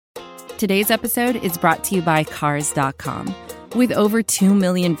Today's episode is brought to you by Cars.com. With over 2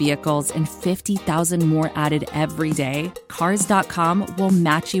 million vehicles and 50,000 more added every day, Cars.com will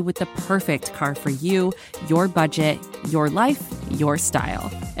match you with the perfect car for you, your budget, your life, your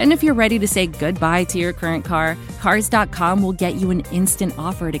style. And if you're ready to say goodbye to your current car, Cars.com will get you an instant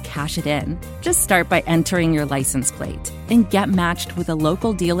offer to cash it in. Just start by entering your license plate and get matched with a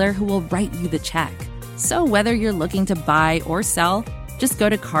local dealer who will write you the check. So whether you're looking to buy or sell, just go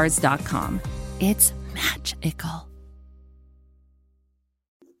to Cars.com. It's magical.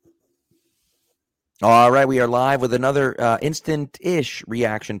 All right, we are live with another instant-ish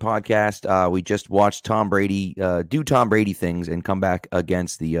reaction podcast. We just watched Tom Brady do Tom Brady things and come back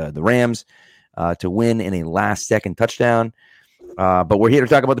against the Rams to win in a last-second touchdown. But we're here to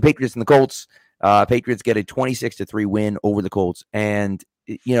talk about the Patriots and the Colts. Patriots get a 26-3 win over the Colts. And,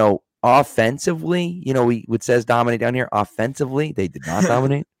 you know, offensively, you know, it says dominate down here. Offensively, they did not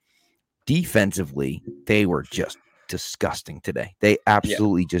dominate. Defensively, they were just disgusting today. They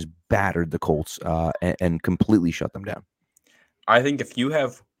absolutely just battered the Colts and completely shut them down. I think if you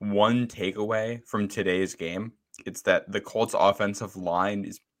have one takeaway from today's game, it's that the Colts offensive line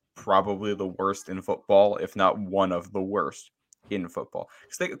is probably the worst in football, if not one of the worst in football.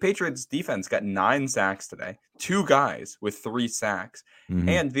 Because the Patriots defense got 9 sacks today, 2 guys with 3 sacks. Mm-hmm.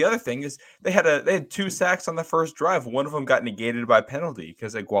 And the other thing is they had 2 sacks on the first drive. One of them got negated by penalty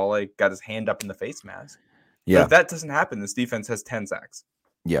because Iguale got his hand up in the face mask. Yeah. But if that doesn't happen, this defense has 10 sacks.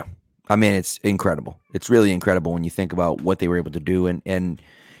 Yeah. I mean, it's incredible. It's really incredible when you think about what they were able to do. And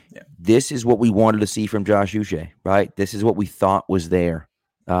this is what we wanted to see from Josh Uche, right? This is what we thought was there.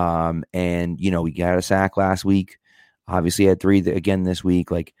 And, you know, we got a sack last week. Obviously had 3 again this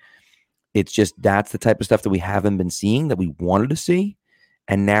week. Like, it's just that's the type of stuff that we haven't been seeing that we wanted to see.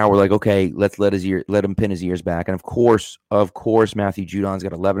 And now we're like, okay, let's let him pin his ears back. And of course, Matthew Judon's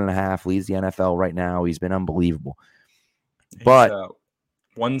got 11.5, leads the NFL right now. He's been unbelievable. But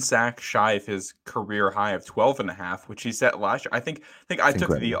 1 sack shy of his career high of 12.5, which he set last year. I think I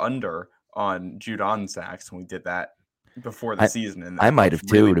took the under on Judon sacks when we did that before the season. And I might have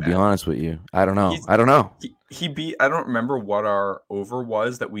too, to be honest with you. I don't know. He beat. I don't remember what our over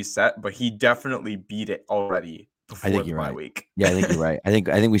was that we set, but he definitely beat it already. I think you're right. Week. Yeah, I think you're right. I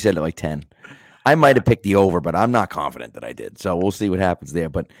think we said it like 10. I might have picked the over, but I'm not confident that I did. So we'll see what happens there.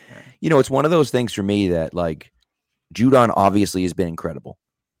 But you know, it's one of those things for me that, like, Judon obviously has been incredible.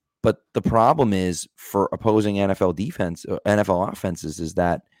 But the problem is for opposing NFL offenses is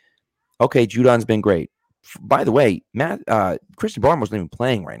that, okay, Judon's been great. By the way, Christian Barmore wasn't even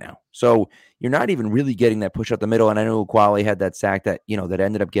playing right now. So you're not even really getting that push up the middle. And I know Qualley had that sack that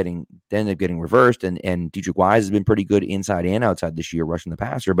ended up getting reversed. And Deatrich Wise has been pretty good inside and outside this year, rushing the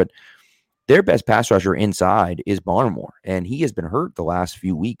passer. But their best pass rusher inside is Barmore. And he has been hurt the last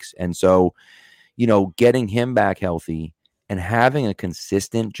few weeks. And so, you know, getting him back healthy and having a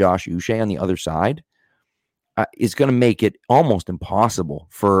consistent Josh Uche on the other side is going to make it almost impossible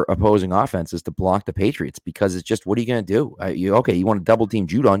for opposing offenses to block the Patriots, because it's just, what are you going to do? You want to double team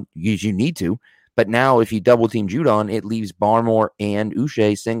Judon, you need to, but now if you double team Judon, it leaves Barmore and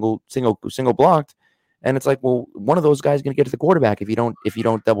Uche single blocked, and it's like, well, one of those guys is going to get to the quarterback if you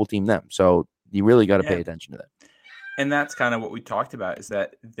don't double team them. So you really got to pay attention to that. And that's kind of what we talked about, is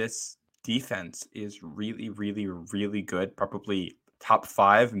that this defense is really, really, really good, probably top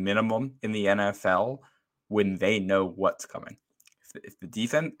 5 minimum in the NFL, when they know what's coming.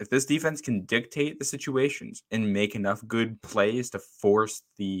 If this defense can dictate the situations and make enough good plays to force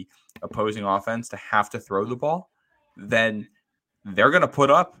the opposing offense to have to throw the ball, then they're going to put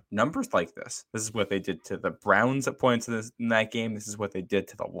up numbers like this. This is what they did to the Browns at points in that game. This is what they did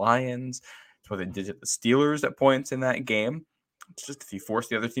to the Lions. It's what they did to the Steelers at points in that game. It's just, if you force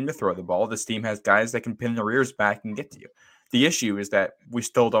the other team to throw the ball, this team has guys that can pin their ears back and get to you. The issue is that we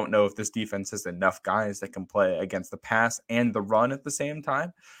still don't know if this defense has enough guys that can play against the pass and the run at the same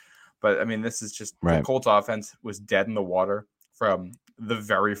time. But, I mean, this is just right. The Colts offense was dead in the water from the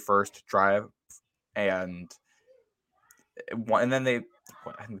very first drive. And then I think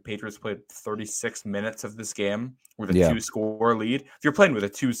the Patriots played 36 minutes of this game with a 2-score lead. If you're playing with a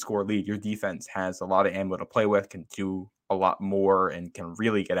 2-score lead, your defense has a lot of ammo to play with, can do a lot more, and can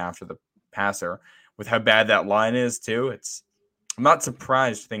really get after the passer. With how bad that line is, too, I'm not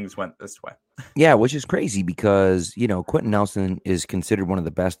surprised things went this way. Yeah, which is crazy because, you know, Quentin Nelson is considered one of the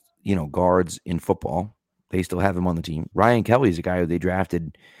best, you know, guards in football. They still have him on the team. Ryan Kelly is a guy who they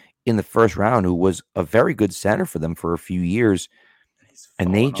drafted in the first round, who was a very good center for them for a few years.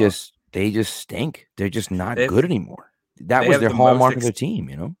 And they just stink. They're just not good anymore. That was their hallmark of their team,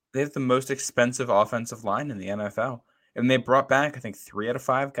 you know? They have the most expensive offensive line in the NFL. And they brought back, I think, 3 out of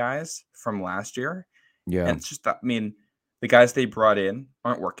 5 guys from last year. Yeah. And it's just, I mean, the guys they brought in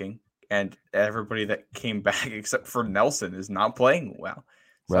aren't working. And everybody that came back except for Nelson is not playing well.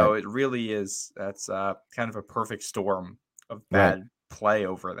 So Right. it really is, that's kind of a perfect storm of Right. bad play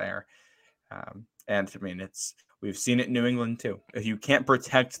over there. And I mean, we've seen it in New England too. If you can't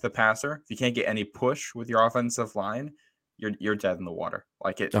protect the passer, if you can't get any push with your offensive line, you're dead in the water.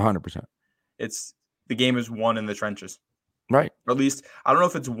 Like 100%. It's the game is won in the trenches. Right. Or at least I don't know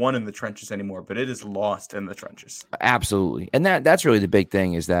if it's won in the trenches anymore, but it is lost in the trenches. Absolutely. And that's really the big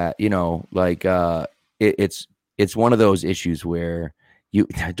thing is that, like it's one of those issues where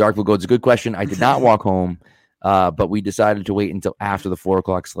Dark Blue Gold's a good question. I did not walk home, but we decided to wait until after the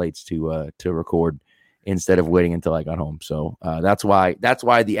 4:00 slates to record instead of waiting until I got home. So that's why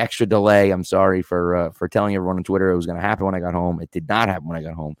the extra delay. I'm sorry for telling everyone on Twitter it was going to happen when I got home. It did not happen when I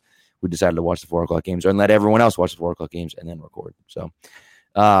got home. We decided to watch the 4:00 games and let everyone else watch the 4:00 games and then record. So,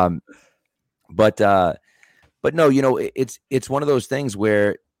 but no, it's one of those things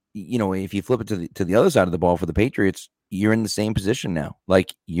where, if you flip it to the other side of the ball for the Patriots, you're in the same position now.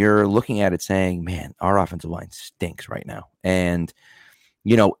 Like you're looking at it saying, man, our offensive line stinks right now. And,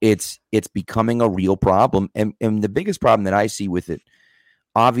 it's becoming a real problem. And the biggest problem that I see with it,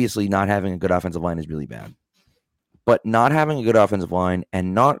 obviously not having a good offensive line is really bad. But not having a good offensive line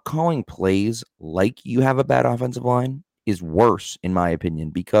and not calling plays like you have a bad offensive line is worse, in my opinion,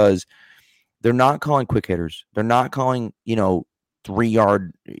 because they're not calling quick hitters. They're not calling,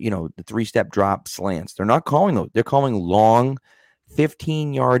 3-yard, the 3-step drop slants. They're not calling those. They're calling long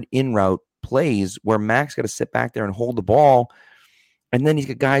 15-yard in route plays where Mac's got to sit back there and hold the ball. And then he's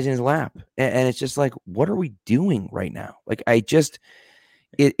got guys in his lap. And it's just like, what are we doing right now? Like,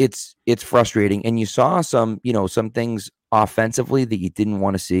 it's frustrating. And you saw some things offensively that you didn't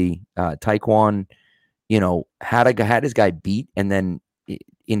want to see. Taekwon, had his guy beat, and then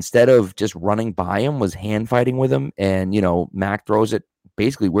instead of just running by him, was hand fighting with him. And Mac throws it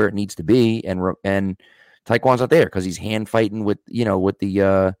basically where it needs to be, and Taekwon's not there because he's hand fighting with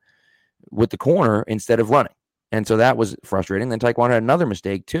the corner instead of running. And so that was frustrating. Then Taekwon had another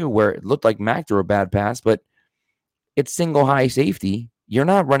mistake too, where it looked like Mac threw a bad pass, but it's single high safety. You're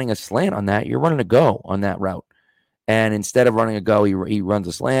not running a slant on that. You're running a go on that route. And instead of running a go, he runs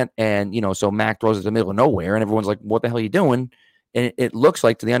a slant. And, so Mac throws it to the middle of nowhere. And everyone's like, what the hell are you doing? And it looks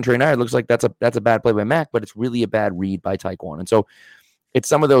like, to the untrained eye, it looks like that's a bad play by Mac, but it's really a bad read by Taekwon. And so it's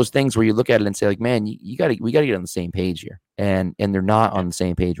some of those things where you look at it and say, like, man, we got to get on the same page here. And they're not on the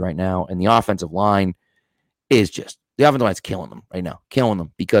same page right now. And the offensive line is the offensive line's killing them right now,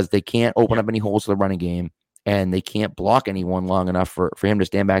 because they can't open up any holes to the running game. And they can't block anyone long enough for him to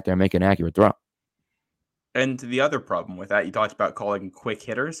stand back there and make an accurate throw. And the other problem with that, you talked about calling quick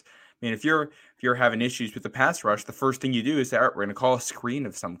hitters. I mean, if you're having issues with the pass rush, the first thing you do is say, all right, we're going to call a screen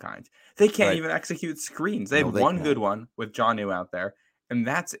of some kind. They can't even execute screens. They had one good one with Jonnu out there, and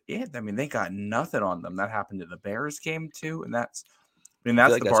that's it. I mean, they got nothing on them. That happened in the Bears game too, and that's the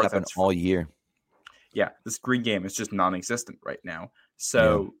part that's all year. Yeah, the screen game is just non-existent right now.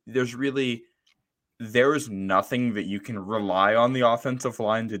 So there's nothing that you can rely on the offensive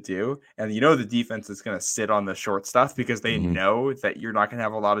line to do. And the defense is going to sit on the short stuff because they know that you're not going to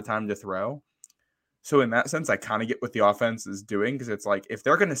have a lot of time to throw. So in that sense, I kind of get what the offense is doing, because it's like, if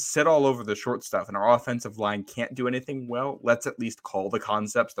they're going to sit all over the short stuff and our offensive line can't do anything well, let's at least call the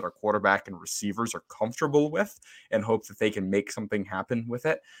concepts that our quarterback and receivers are comfortable with and hope that they can make something happen with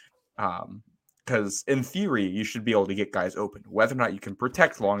it. Because in theory, you should be able to get guys open. Whether or not you can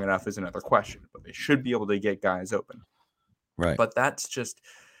protect long enough is another question, but they should be able to get guys open. Right. But that's just,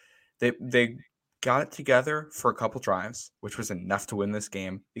 they got it together for a couple drives, which was enough to win this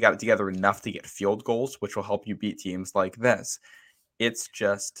game. They got it together enough to get field goals, which will help you beat teams like this. It's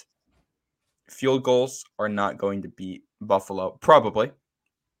just, field goals are not going to beat Buffalo, probably.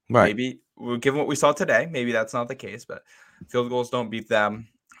 Right. Maybe, given what we saw today, maybe that's not the case, but field goals don't beat them.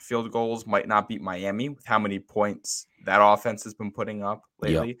 Field goals might not beat Miami with how many points that offense has been putting up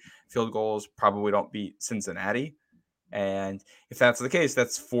lately. Yep. Field goals probably don't beat Cincinnati. And if that's the case,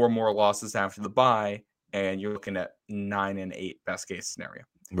 that's 4 more losses after the bye, and you're looking at 9-8 best case scenario.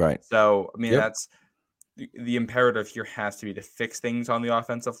 Right. So, I mean, that's the imperative here has to be to fix things on the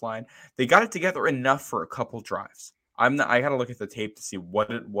offensive line. They got it together enough for a couple drives. I got to look at the tape to see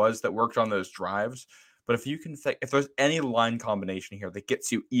what it was that worked on those drives. But if you can if there's any line combination here that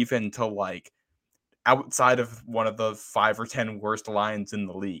gets you even to, like, outside of one of the 5 or 10 worst lines in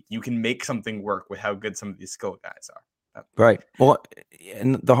the league, you can make something work with how good some of these skill guys are. Right. Well,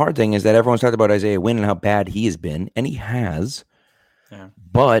 and the hard thing is that everyone's talked about Isaiah Wynn and how bad he has been, and he has. Yeah.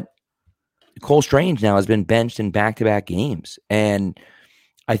 But Cole Strange now has been benched in back-to-back games. And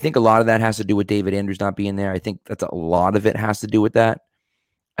I think a lot of that has to do with David Andrews not being there. I think that's a lot of it has to do with that.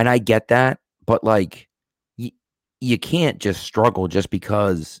 And I get that, but like you can't just struggle just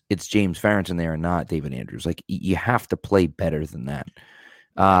because it's James Ferentz there and not David Andrews. Like you have to play better than that.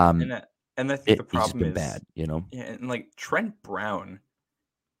 And I think the He's just problem been is bad, you know? Yeah, and like Trent Brown,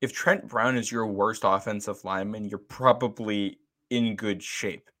 if Trent Brown is your worst offensive lineman, you're probably in good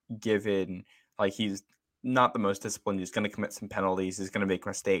shape, given like he's not the most disciplined. He's going to commit some penalties. He's going to make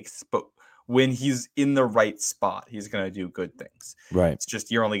mistakes. But when he's in the right spot, he's going to do good things. Right. It's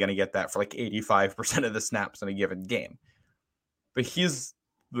just you're only going to get that for like 85% of the snaps in a given game. But he's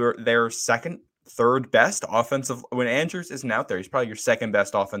their second, third best offensive. When Andrews isn't out there, he's probably your second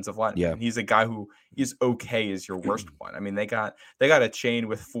best offensive lineman. Yeah. He's a guy who is okay as your worst one. I mean, they got a chain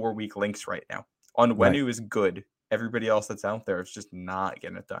with 4 weak links right now. Onwenu is good. Everybody else that's out there is just not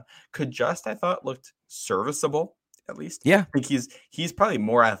getting it done. I thought, looked serviceable at least. Yeah. I think he's probably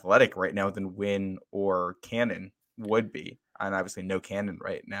more athletic right now than Wynn or Cannon would be. And obviously no Cannon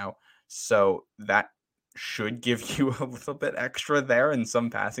right now. So that should give you a little bit extra there in some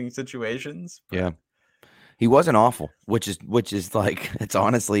passing situations. Yeah. He wasn't awful, which is like, it's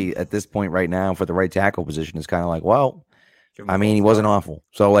honestly at this point right now for the right tackle position is kind of like, well, I mean, he wasn't awful.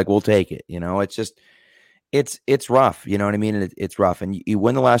 So like, we'll take it, you know, it's just, it's rough. You know what I mean? It's rough. And you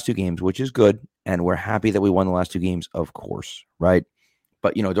win the last 2 games, which is good. And we're happy that we won the last 2 games, of course. Right.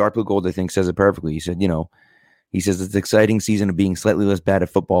 But, you know, Dark Blue Gold, I think, says it perfectly. He said, you know, he says it's an exciting season of being slightly less bad at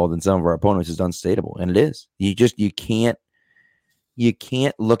football than some of our opponents is unstatable. And it is. You can't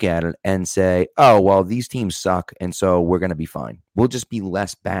look at it and say, oh, well, these teams suck, and so we're going to be fine. We'll just be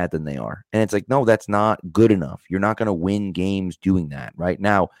less bad than they are. And it's like, no, that's not good enough. You're not going to win games doing that. Right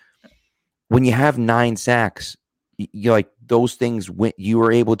now, when you have 9 sacks, you're like those things, you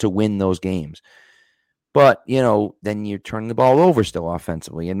were able to win those games. But, you know, then you're turning the ball over still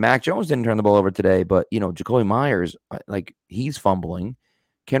offensively. And Mac Jones didn't turn the ball over today, but, you know, Jacoby Myers, like, he's fumbling.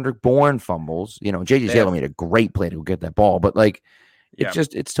 Kendrick Bourne fumbles. You know, J.J. Taylor made a great play to get that ball. But, like,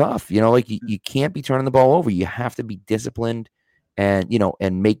 it's tough. You know, like, you can't be turning the ball over. You have to be disciplined and, you know,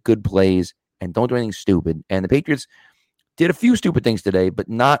 and make good plays and don't do anything stupid. And the Patriots did a few stupid things today, but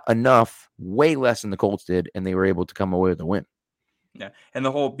not enough, way less than the Colts did, and they were able to come away with a win. Yeah, and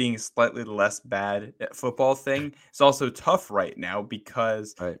the whole being slightly less bad at football thing is also tough right now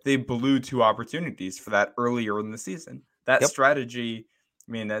because they blew 2 opportunities for that earlier in the season. That strategy,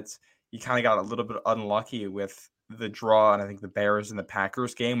 I mean, you kind of got a little bit unlucky with the draw, and I think the Bears and the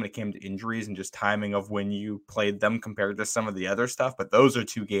Packers game when it came to injuries and just timing of when you played them compared to some of the other stuff. But those are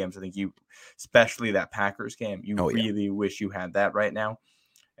 2 games I think especially that Packers game, you really wish you had that right now.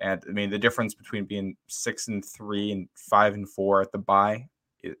 And I mean, the difference between being 6-3 and 5-4 at the bye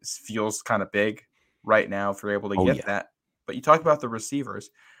feels kind of big right now if you're able to get that. But you talk about the receivers.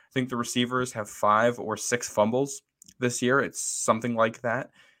 I think the receivers have 5 or 6 fumbles this year. It's something like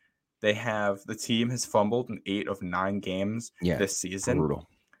that. The team has fumbled in 8 of 9 games this season. Brutal.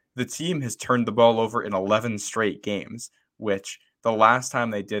 The team has turned the ball over in 11 straight games, which the last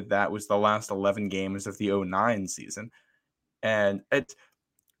time they did that was the last 11 games of the 2009 season. And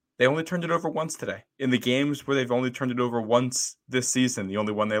they only turned it over once today. In the games where they've only turned it over once this season, the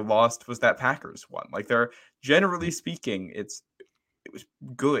only one they lost was that Packers one. Like, they're generally speaking, it was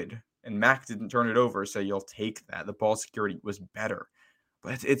good, and Mac didn't turn it over, so you'll take that. The ball security was better,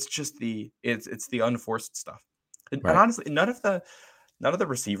 but it's just it's the unforced stuff. And honestly, none of the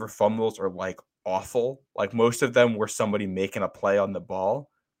receiver fumbles are like awful. Like, most of them were somebody making a play on the ball,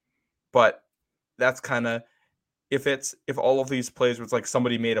 but that's kind of. If all of these plays was like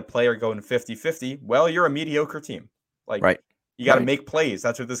somebody made a play or going 50-50, well, you're a mediocre team. Like, you got to make plays.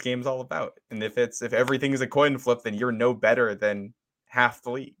 That's what this game's all about. And if everything is a coin flip, then you're no better than half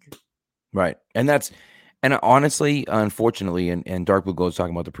the league. Right. And honestly, unfortunately, and Dark Blue Gold's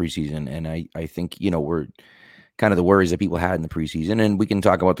talking about the preseason, and I think, you know, we're kind of the worries that people had in the preseason, and we can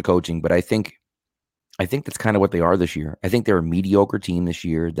talk about the coaching, but I think that's kind of what they are this year. I think they're a mediocre team this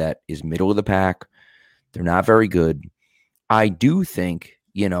year that is middle of the pack. They're not very good. I do think,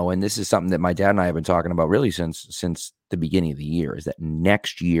 you know, and this is something that my dad and I have been talking about really since the beginning of the year, is that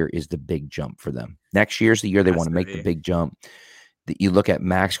next year is the big jump for them. Next year's the year they want to make the big jump. You look at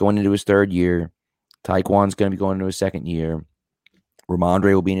Max going into his 3rd year. Tyquan's going to be going into his 2nd year.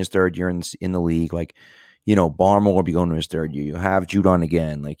 Ramondre will be in his 3rd year in the league. Like, you know, Barmore will be going to his 3rd year. You have Judon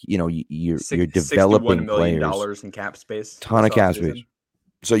again. Like, you know, you're developing $61 million players. in cap space. Ton of cap space.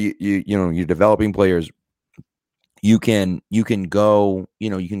 So you know, you're developing players. You can go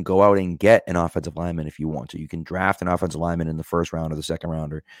out and get an offensive lineman if you want to. You can draft an offensive lineman in the 1st round or the 2nd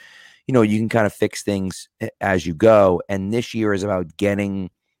round, or, you can kind of fix things as you go. And this year is about getting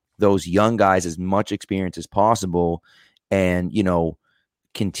those young guys as much experience as possible and,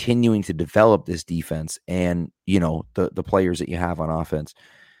 continuing to develop this defense and, the players that you have on offense.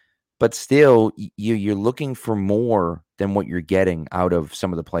 But still, you're looking for more than what you're getting out of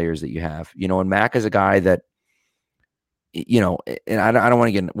some of the players that you have. And Mac is a guy that, and I don't want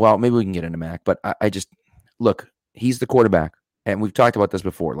to get well, maybe we can get into Mac, but I just look, he's the quarterback. And we've talked about this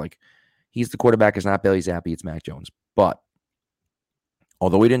before. Like, he's the quarterback. It's not Bailey Zappi. It's Mac Jones. But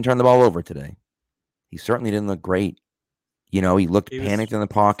although he didn't turn the ball over today, he certainly didn't look great. He looked panicked in the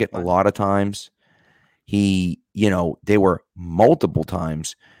pocket a lot of times. There were multiple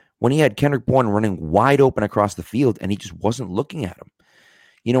times when he had Kendrick Bourne running wide open across the field and he just wasn't looking at him.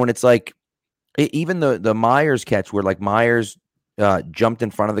 And it's like, even the Myers catch where like Myers jumped in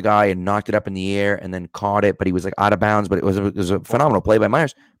front of the guy and knocked it up in the air and then caught it, but he was like out of bounds, but it was a phenomenal play by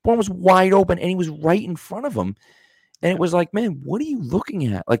Myers. Bourne was wide open and he was right in front of him. And it was like, man, what are you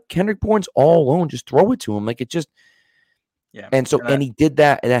looking at? Like, Kendrick Bourne's all alone. Just throw it to him. Like, it just, yeah. And so, and he did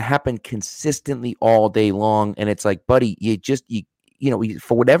that, and that happened consistently all day long. And it's like, buddy,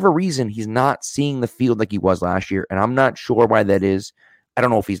 for whatever reason, he's not seeing the field like he was last year. And I'm not sure why that is. I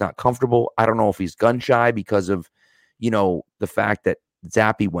don't know if he's not comfortable. I don't know if he's gun shy because of, the fact that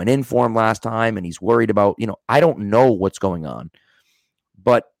Zappi went in for him last time and he's worried about, I don't know what's going on.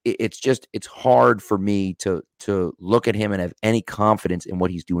 But it's hard for me to look at him and have any confidence in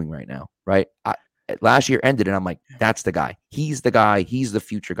what he's doing right now, right? Last year ended, and I'm like, that's the guy. He's the guy. He's the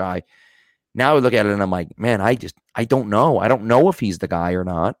future guy. Now I look at it, and I'm like, man, I don't know. I don't know if he's the guy or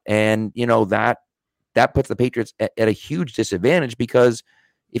not. And, that puts the Patriots at a huge disadvantage because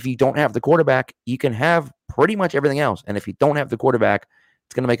if you don't have the quarterback, you can have pretty much everything else. And if you don't have the quarterback,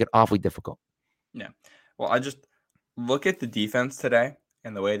 it's going to make it awfully difficult. Yeah. Well, I just look at the defense today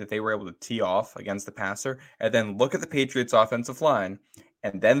and the way that they were able to tee off against the passer, and then look at the Patriots offensive line,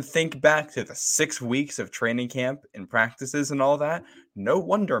 and then think back to the 6 weeks of training camp and practices and all that. No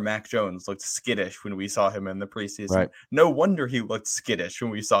wonder Mac Jones looked skittish when we saw him in the preseason. Right. No wonder he looked skittish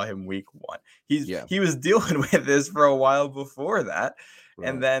when we saw him week 1. He was dealing with this for a while before that. Right.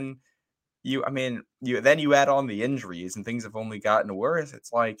 And then you add on the injuries and things have only gotten worse.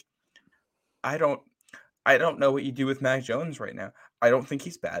 It's like, I don't know what you do with Mac Jones right now. I don't think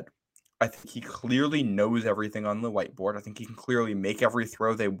he's bad. I think he clearly knows everything on the whiteboard. I think he can clearly make every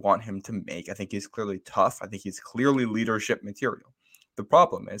throw they want him to make. I think he's clearly tough. I think he's clearly leadership material. The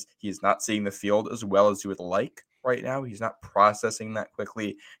problem is he's not seeing the field as well as you would like right now. He's not processing that quickly.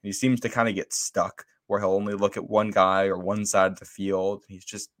 And he seems to kind of get stuck where he'll only look at one guy or one side of the field. He's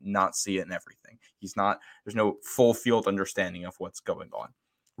just not seeing everything. There's no full field understanding of what's going on.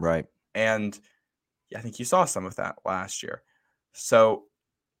 Right. And I think you saw some of that last year. So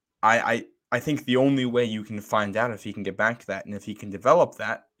I think the only way you can find out if he can get back to that and if he can develop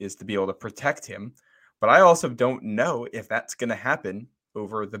that is to be able to protect him. But I also don't know if that's going to happen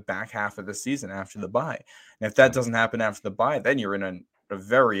over the back half of the season after the bye. And if that doesn't happen after the bye, then you're in a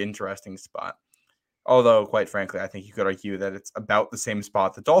very interesting spot. Although, quite frankly, I think you could argue that it's about the same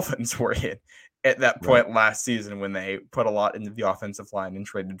spot the Dolphins were in at that point last season when they put a lot into the offensive line and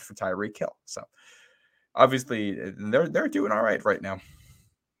traded for Tyreek Hill. So obviously they're doing all right now.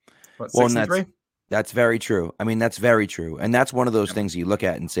 What, 6-3? That's very true. I mean, that's very true. And that's one of those things you look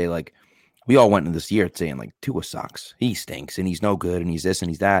at and say, like, we all went into this year saying, like, Tua sucks. He stinks, and he's no good, and he's this, and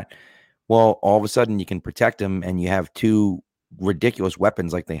he's that. Well, all of a sudden, you can protect him, and you have two ridiculous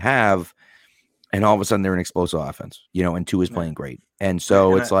weapons like they have, and all of a sudden, they're an explosive offense, and Tua is playing great. And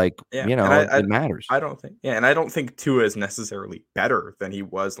so it matters. I don't think Tua is necessarily better than he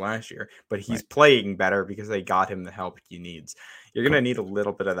was last year, but he's playing better because they got him the help he needs. You're going to need a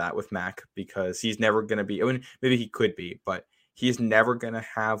little bit of that with Mac because he's never going to be, maybe he could be, but he's never going to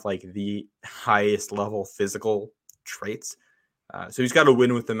have like the highest level physical traits. So he's got to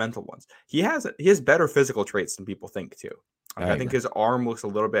win with the mental ones. He has better physical traits than people think too. I think his arm looks a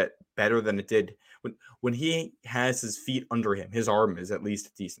little bit better than it did when he has his feet under him. His arm is at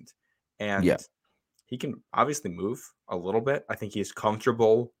least decent, and he can obviously move a little bit. I think he's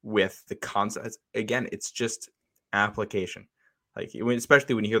comfortable with the concepts. Again, it's just application. Like,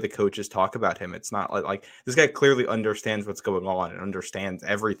 especially when you hear the coaches talk about him, it's not like this guy clearly understands what's going on and understands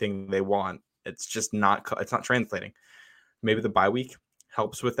everything they want. It's just not translating. Maybe the bye week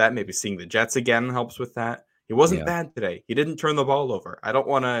helps with that. Maybe seeing the Jets again helps with that. He wasn't bad today. He didn't turn the ball over. I don't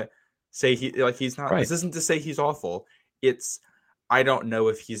want to say he's not. Right. This isn't to say he's awful. I don't know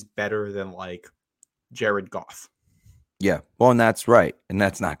if he's better than like Jared Goff. Yeah. Well, and that's right. And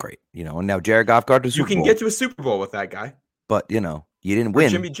that's not great. And now Jared Goff got to Super Bowl. You can get to a Super Bowl with that guy. But, You didn't Or win.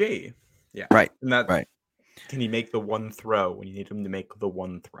 Jimmy G. Yeah. Right. And that Right. can he make the one throw when you need him to make the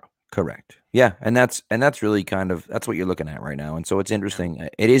one throw? Correct. Yeah, and that's really kind of that's what you're looking at right now. And so it's interesting. Yeah.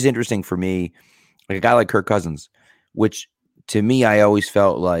 It is interesting for me, like a guy like Kirk Cousins, which to me I always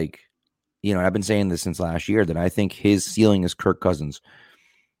felt like, I've been saying this since last year that I think his ceiling is Kirk Cousins.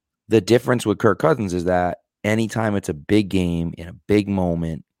 The difference with Kirk Cousins is that anytime it's a big game in a big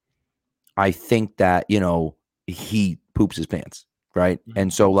moment, I think that, he poops his pants, right? Mm-hmm.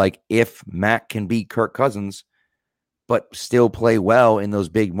 And so like if Mac can beat Kirk Cousins but still play well in those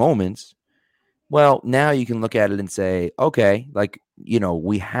big moments, well, now you can look at it and say, okay, like,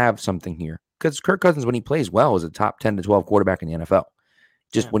 we have something here. Because Kirk Cousins, when he plays well, is a top 10 to 12 quarterback in the NFL.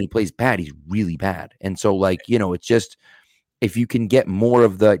 Just when he plays bad, he's really bad. And so, like, it's just, if you can get more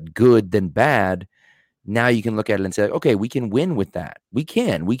of the good than bad, now you can look at it and say, okay, we can win with that. We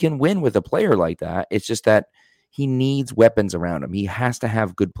can win with a player like that. It's just that he needs weapons around him. He has to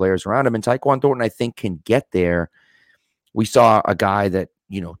have good players around him. And Tyquan Thornton, I think, can get there. We saw a guy that,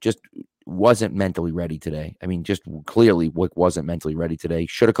 just wasn't mentally ready today. I mean, just clearly wasn't mentally ready today.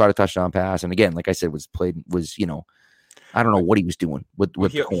 Should have caught a touchdown pass. And again, like I said, I don't know what he was doing with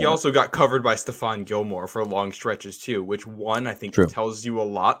he also got covered by Stephon Gilmore for long stretches too, which one, I think tells you a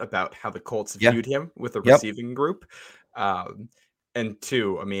lot about how the Colts viewed him with the receiving group. And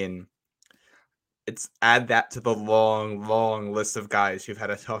two, I mean, it's add that to the long list of guys who've had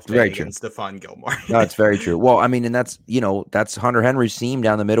a tough day against Stephon Gilmore. No, it's very true. Well, I mean, and that's Hunter Henry's seam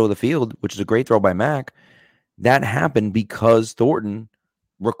down the middle of the field, which is a great throw by Mac. That happened because Thornton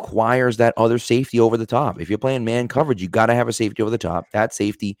requires that other safety over the top. If you're playing man coverage, you got to have a safety over the top. That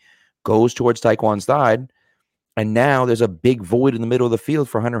safety goes towards Tyquan's side. And now there's a big void in the middle of the field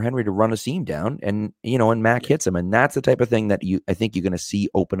for Hunter Henry to run a seam down. And, and Mac hits him. And that's the type of thing that I think you're going to see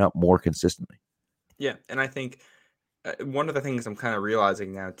open up more consistently. Yeah, and I think one of the things I'm kind of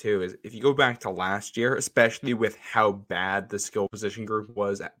realizing now, too, is if you go back to last year, especially with how bad the skill position group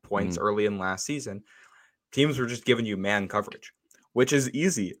was at points early in last season, teams were just giving you man coverage, which is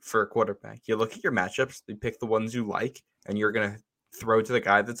easy for a quarterback. You look at your matchups, you pick the ones you like, and you're going to throw to the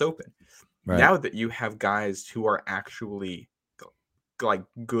guy that's open. Right. Now that you have guys who are actually like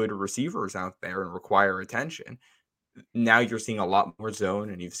good receivers out there and require attention, now you're seeing a lot more zone,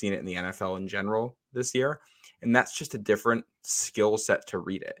 and you've seen it in the NFL in general this year. And that's just a different skill set to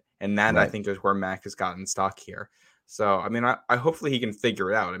read it. And that, I think, is where Mac has gotten stuck here. So, I mean, I hopefully he can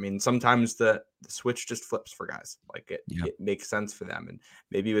figure it out. I mean, sometimes the switch just flips for guys. Like, it makes sense for them. And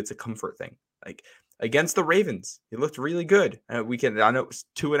maybe it's a comfort thing. Like, against the Ravens, he looked really good. I know it was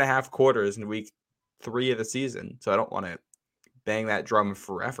 2.5 quarters in week 3 of the season, so I don't want to bang that drum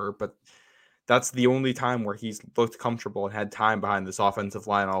forever, but that's the only time where he's looked comfortable and had time behind this offensive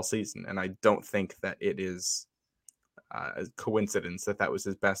line all season. And I don't think that it is a coincidence that was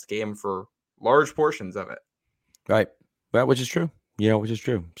his best game for large portions of it. Right. Well, which is true. Which is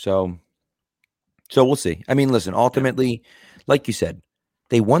true. So we'll see. I mean, listen, ultimately, like you said,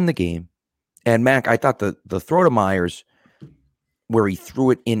 they won the game. And Mac, I thought the throw to Myers where he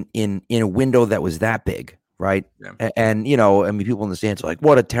threw it in a window that was that big, right? Yeah. And, I mean, people in the stands are like,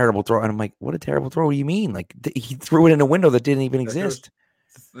 what a terrible throw. And I'm like, what a terrible throw? What do you mean? Like, he threw it in a window that didn't even exist.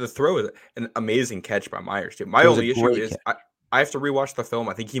 The throw is an amazing catch by Myers, too. My only issue is I have to rewatch the film.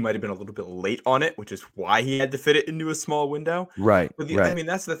 I think he might have been a little bit late on it, which is why he had to fit it into a small window. Right. But I mean,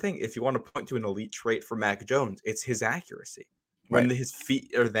 that's the thing. If you want to point to an elite trait for Mac Jones, it's his accuracy. When his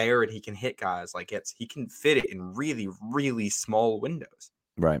feet are there and he can hit guys, he can fit it in really, really small windows.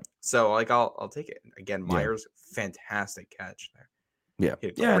 Right. So, like, I'll take it. Again, Myers, fantastic catch there. Yeah.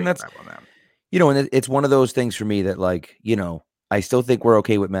 Yeah, and that's, and it's one of those things for me that, like, I still think we're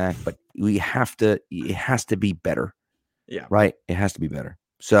okay with Mac, but it has to be better. Yeah. Right? It has to be better.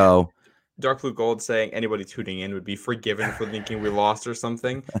 So Dark Blue Gold saying anybody tuning in would be forgiven for thinking we lost or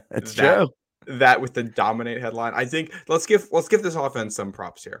something. That's true. That with the dominate headline. I think let's give this offense some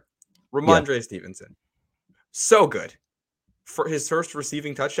props here. Ramondre Stevenson. So good. For his first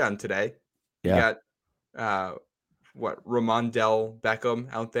receiving touchdown today. Yeah. You got Ramondell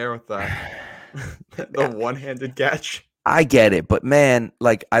Beckham out there with the one-handed catch. I get it, but man,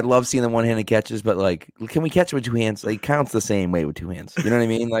 like, I love seeing the one-handed catches, but like, can we catch it with two hands? Like, counts the same way with two hands. You know what I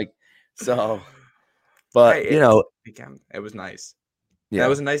mean? Like, so, but it was nice. Yeah, that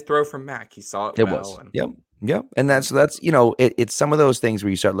was a nice throw from Mac. He saw it. It was. Yep. And that's it's some of those things where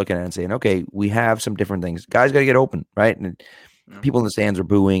you start looking at it and saying, okay, we have some different things. Guys got to get open, right? And people in the stands are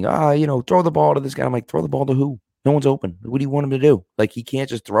booing. Throw the ball to this guy. I'm like, throw the ball to who? No one's open. What do you want him to do? Like, he can't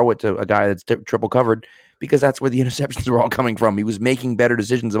just throw it to a guy that's triple covered, because that's where the interceptions are all coming from. He was making better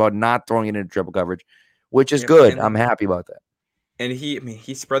decisions about not throwing it into triple coverage, which is good. I'm happy about that. And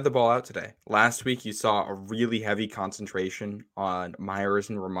he spread the ball out today. Last week, you saw a really heavy concentration on Myers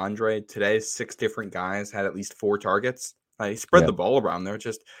and Ramondre. Today, 6 different guys had at least 4 targets. He spread the ball around there.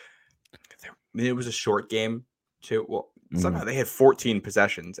 It was a short game, too. Well, somehow they had 14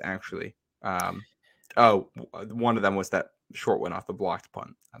 possessions, actually. One of them was that short one off the blocked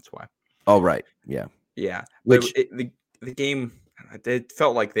punt. That's why. Oh, right. Yeah. Yeah. Which the game, it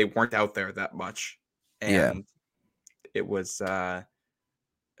felt like they weren't out there that much. And it was, I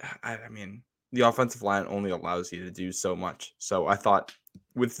mean, the offensive line only allows you to do so much. So I thought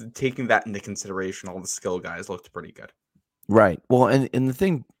with taking that into consideration, all the skill guys looked pretty good. Right. Well, and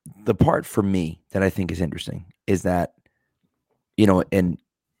the part for me that I think is interesting is that, and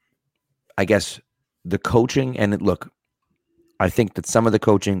I guess the coaching look, I think that some of the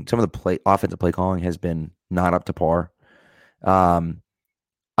coaching, some of the offensive play calling has been not up to par.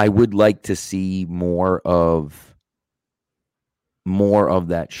 I would like to see more of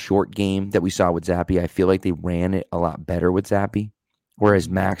that short game that we saw with Zappe. I feel like they ran it a lot better with Zappe, whereas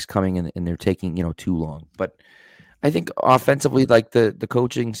Max coming in and they're taking, too long. But I think offensively, like the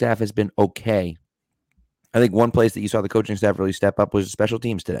coaching staff has been okay. I think one place that you saw the coaching staff really step up was special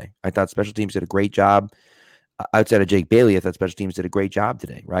teams today. I thought special teams did a great job. Outside of Jake Bailey, I thought special teams did a great job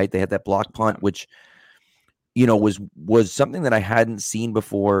today, right? They had that block punt, which, was something that I hadn't seen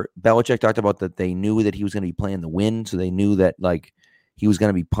before. Belichick talked about that they knew that he was going to be playing the wind, so they knew that, like, he was going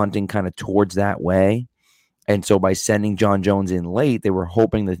to be punting kind of towards that way. And so by sending John Jones in late, they were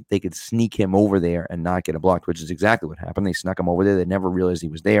hoping that they could sneak him over there and not get a block, which is exactly what happened. They snuck him over there. They never realized he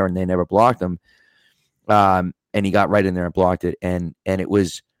was there, and they never blocked him. And he got right in there and blocked it. And it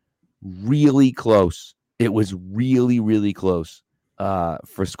was really close. It was really, really close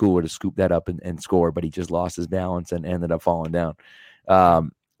for Schooler to scoop that up and score, but he just lost his balance and ended up falling down,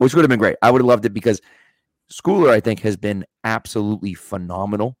 which would have been great. I would have loved it because Schooler, I think, has been absolutely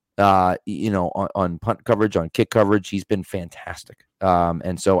phenomenal. On punt coverage, on kick coverage, he's been fantastic.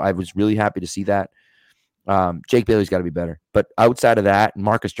 And so I was really happy to see that. Jake Bailey's got to be better. But outside of that,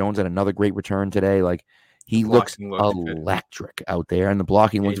 Marcus Jones had another great return today. Like, he looks electric good out there, and the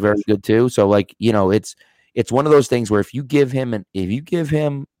blocking looks very good too. So, like, it's one of those things where if you give him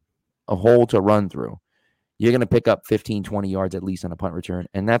a hole to run through, you're going to pick up 15, 20 yards at least on a punt return,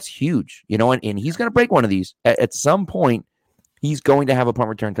 and that's huge. And he's going to break one of these at some point. He's going to have a punt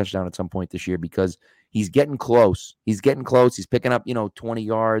return touchdown at some point this year because he's getting close. He's picking up, 20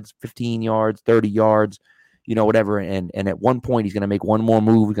 yards, 15 yards, 30 yards, whatever. And at one point, he's going to make one more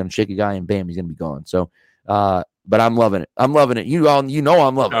move. He's going to shake a guy, and bam, he's going to be gone. So, but I'm loving it. I'm loving it.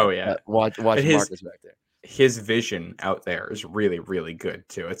 I'm loving it. Oh, yeah. Watching Marcus back there. His vision out there is really, really good,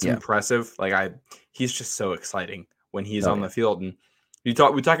 too. It's impressive. He's just so exciting when he's on the field. And we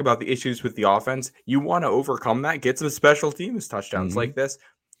talk about the issues with the offense. You want to overcome that, get some special teams touchdowns like this,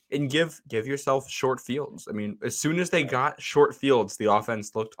 and give yourself short fields. I mean, as soon as they got short fields, the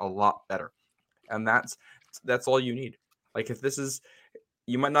offense looked a lot better. And that's all you need. Like, if this is,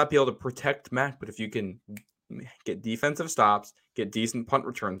 you might not be able to protect Mac, but if you can get defensive stops, get decent punt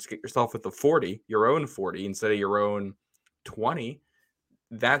returns, get yourself at the 40, your own 40 instead of your own 20,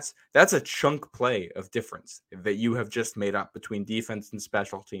 that's a chunk play of difference that you have just made up between defense and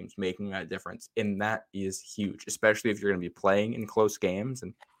special teams, making that difference. And that is huge, especially if you're going to be playing in close games.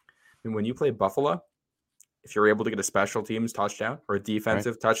 And when you play Buffalo, if you're able to get a special teams touchdown or a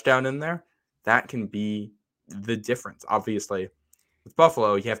defensive touchdown in there, that can be the difference. Obviously, with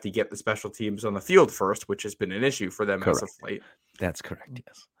Buffalo, you have to get the special teams on the field first, which has been an issue for them as of late. That's correct,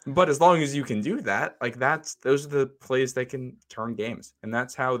 yes. But as long as you can do that, those are the plays that can turn games. And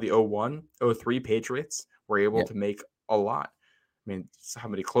that's how the 0-1, 0-3 Patriots were able to make a lot. I mean, how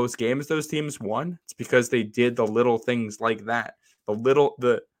many close games those teams won? It's because they did the little things like that.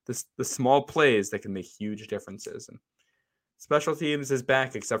 The small plays that can make huge differences. And special teams is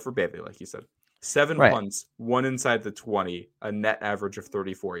back, except for Bailey, like you said. 7 punts, 1 inside the 20, a net average of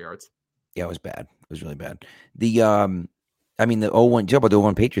 34 yards. Yeah, it was bad. It was really bad. The 0-1, talk about the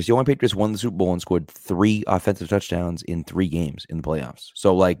 0-1 Patriots. The 0-1 Patriots won the Super Bowl and scored 3 offensive touchdowns in 3 games in the playoffs.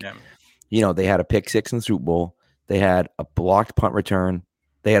 So, they had a pick 6 in the Super Bowl. They had a blocked punt return.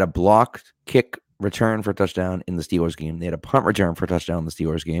 They had a blocked kick return for a touchdown in the Steelers game. They had a punt return for a touchdown in the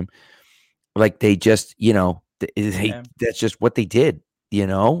Steelers game. Like, they just, that's just what they did.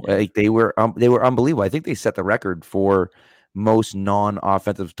 Like, they were unbelievable. I think they set the record for most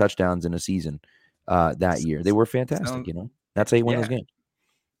non-offensive touchdowns in a season that year. They were fantastic. That's how you win those games.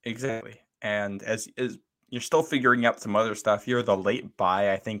 Exactly. And as you're still figuring out some other stuff here, the late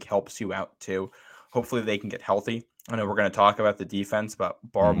bye I think helps you out too. Hopefully they can get healthy I know we're going to talk about the defense, but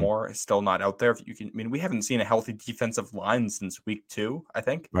Mm-hmm. Barmore is still not out there. If you can, I mean, we haven't seen a healthy defensive line since week 2, I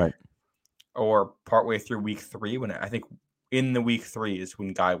think, Right. or partway through week 3. When I think in the week 3 is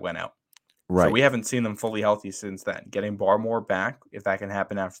when Guy went out. So Right. we haven't seen them fully healthy since then. Getting Barmore back, if that can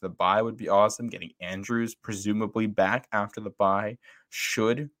happen after the bye, would be awesome. Getting Andrews presumably back after the bye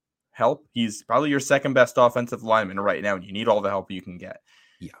should help. He's probably your second best offensive lineman right now, and you need all the help you can get.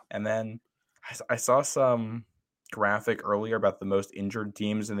 Yeah. And then I saw some graphic earlier about the most injured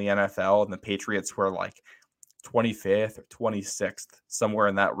teams in the NFL, and the Patriots were like 25th or 26th, somewhere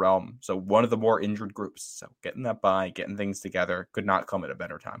in that realm. So one of the more injured groups. So getting that bye, getting things together could not come at a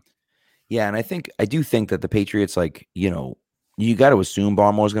better time. Yeah, and I do think that the Patriots, like, you got to assume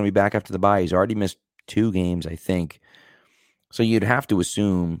Barmore's going to be back after the bye. He's already missed 2 games, I think. So you'd have to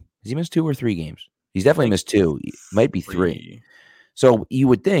assume, has he missed 2 or 3 games? He's definitely missed 2. It might be 3. So you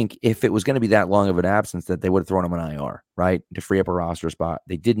would think if it was going to be that long of an absence that they would have thrown him on IR, right, to free up a roster spot.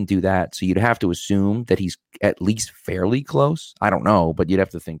 They didn't do that. So you'd have to assume that he's at least fairly close. I don't know, but you'd have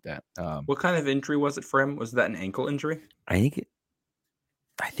to think that. What kind of injury was it for him? Was that an ankle injury? I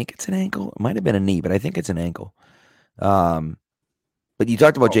think it's an ankle. It might have been a knee, but I think it's an ankle. But you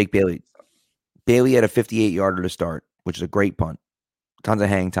talked about Jake Bailey. Bailey had a 58-yarder to start, which is a great punt. Tons of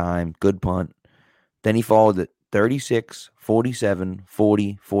hang time, good punt. Then he followed it 36, 47,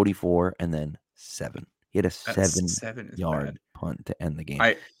 40, 44, and then 7. He had a 7-yard punt to end the game.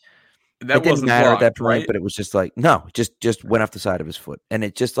 That it didn't matter blocked, at that point, right? But it was just like, no, just went off the side of his foot. And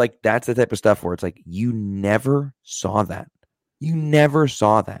it just like, that's the type of stuff where it's like, you never saw that. You never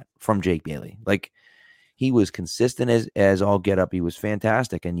saw that from Jake Bailey. Like, he was consistent as all get up. He was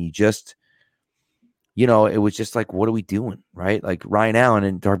fantastic. And you just, it was just like, what are we doing? Right? Like Ryan Allen,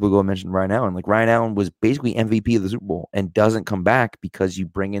 and Dark Blue Gold mentioned Ryan Allen. Like, Ryan Allen was basically MVP of the Super Bowl and doesn't come back because you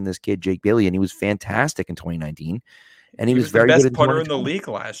bring in this kid, Jake Bailey, and he was fantastic in 2019. And he was very the best good punter in the league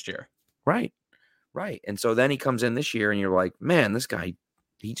last year. Right. And so then he comes in this year and you're like, man, this guy,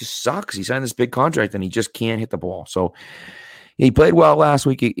 he just sucks. He signed this big contract and he just can't hit the ball. So he played well last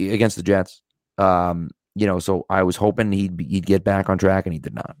week against the Jets. So I was hoping he'd get back on track, and he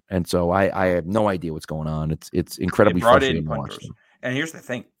did not. And so I have no idea what's going on. It's incredibly frustrating to watch. And here's the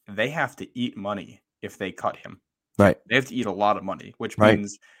thing: they have to eat money if they cut him. Right. They have to eat a lot of money, which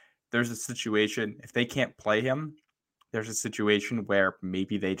means there's a situation if they can't play him. There's a situation where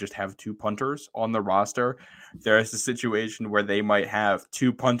maybe they just have 2 punters on the roster. There's a situation where they might have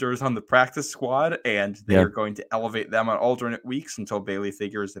 2 punters on the practice squad, and they're going to elevate them on alternate weeks until Bailey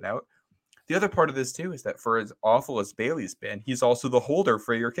figures it out. The other part of this, too, is that for as awful as Bailey's been, he's also the holder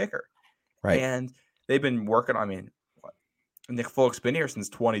for your kicker. Right. And they've been working, Nick Folk's been here since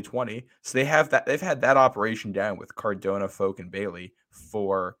 2020. So they've had that operation down with Cardona, Folk, and Bailey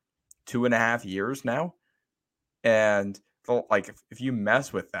for 2.5 years now. And if you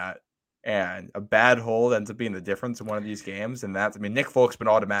mess with that and a bad hold ends up being the difference in one of these games, and Nick Folk's been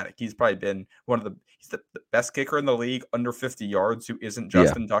automatic. He's probably been he's the best kicker in the league under 50 yards who isn't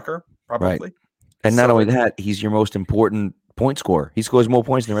Justin Tucker, probably. Right. And not only that, he's your most important point scorer. He scores more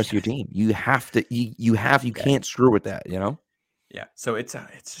points than the rest of your team. You have to, you can't screw with that, Yeah. So it's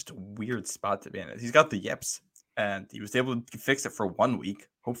just a weird spot to be in. He's got the yips. And he was able to fix it for 1 week.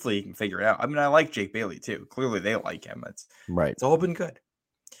 Hopefully he can figure it out. I like Jake Bailey too. Clearly they like him. It's all been good.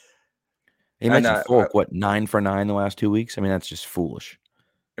 He mentioned Folk, 9 for 9 the last 2 weeks? That's just foolish.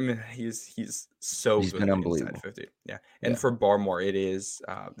 He's so he's good. Been unbelievable. 50. Yeah. And for Barmore, it is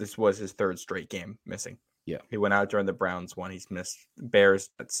this was his 3rd straight game missing. Yeah. He went out during the Browns one. He's missed Bears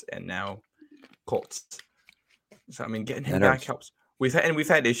and now Colts. So getting him back helps. We've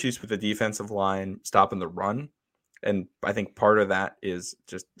had issues with the defensive line stopping the run. And I think part of that is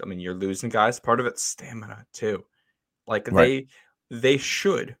just, you're losing guys. Part of it's stamina too. They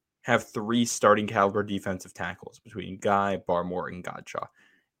should have 3 starting caliber defensive tackles between Guy, Barmore, and Godshaw.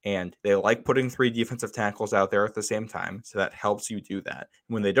 And they like putting 3 defensive tackles out there at the same time. So that helps you do that.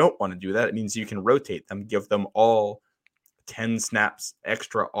 When they don't want to do that, it means you can rotate them, give them all 10 snaps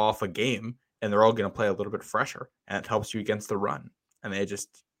extra off a game, and they're all going to play a little bit fresher. And it helps you against the run. And they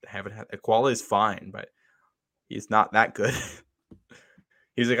just haven't had, the quality is fine, but he's not that good.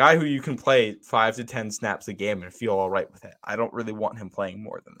 He's a guy who you can play 5 to 10 snaps a game and feel all right with it. I don't really want him playing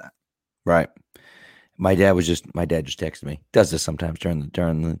more than that. Right. My dad just texted me. Does this sometimes during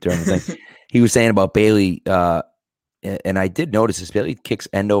the thing. He was saying about Bailey, and I did notice this. Bailey kicks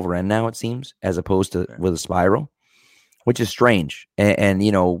end over end now, it seems, as opposed to with a spiral, which is strange. And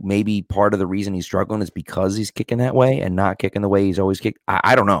maybe part of the reason he's struggling is because he's kicking that way and not kicking the way he's always kicked.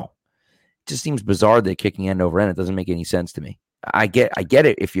 I don't know. It just seems bizarre that kicking end over end. It doesn't make any sense to me. I get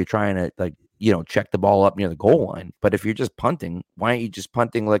it if you're trying to check the ball up near the goal line. But if you're just punting, why aren't you just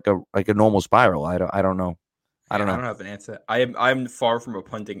punting like a normal spiral? I don't know. I don't know. I don't have an answer. I'm far from a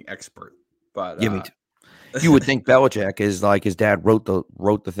punting expert, but Yeah, me too. You would think Belichick is like his dad wrote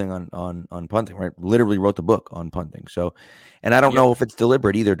the thing on punting, right? Literally wrote the book on punting. So, and I don't know if it's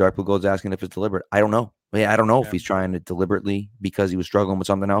deliberate either. Dark Blue Gold's asking if it's deliberate. I don't know. I don't know if he's trying to deliberately because he was struggling with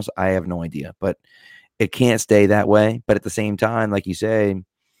something else. I have no idea. But it can't stay that way. But at the same time, like you say,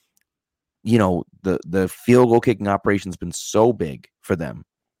 the field goal kicking operation's been so big for them.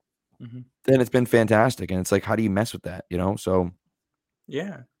 Mm-hmm. Then it's been fantastic. And it's like, how do you mess with that? So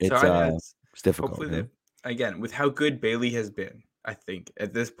it's difficult. Hopefully again, with how good Bailey has been, I think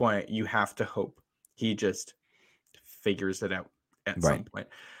at this point you have to hope he just figures it out at some point.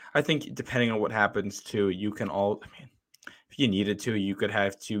 I think depending on what happens too, you can if you needed to, you could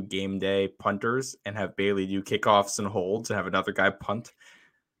have 2 game day punters and have Bailey do kickoffs and holds and have another guy punt.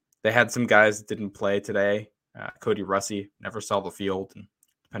 They had some guys that didn't play today. Cody Russi never saw the field, and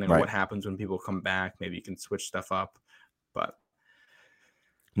depending on what happens when people come back, maybe you can switch stuff up. But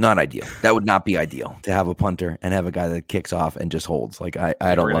not ideal. That would not be ideal to have a punter and have a guy that kicks off and just holds. Like I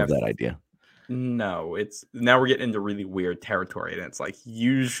don't love that idea. No, now we're getting into really weird territory, and it's like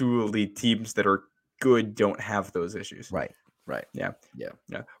usually teams that are good don't have those issues. Right. Yeah.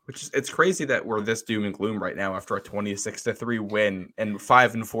 Which is, it's crazy that we're this doom and gloom right now after a 26-3 win and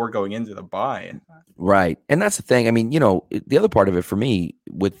 5-4 going into the bye. Right, and that's the thing. I mean, the other part of it for me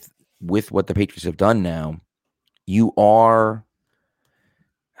with what the Patriots have done now, you are.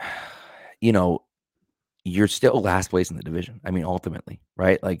 You're still last place in the division. I mean, ultimately,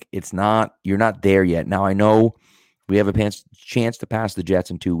 right? Like you're not there yet. Now I know we have a chance to pass the Jets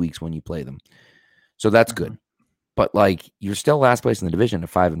in 2 weeks when you play them. So that's good. But like you're still last place in the division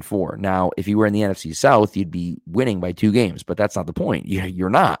at 5-4. Now, if you were in the NFC South, you'd be winning by 2 games, but that's not the point. You're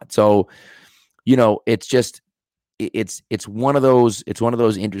not. So, it's just it's one of those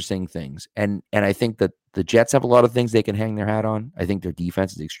interesting things. And I think that the Jets have a lot of things they can hang their hat on. I think their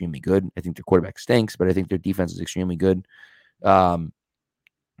defense is extremely good. I think their quarterback stinks, but I think their defense is extremely good. I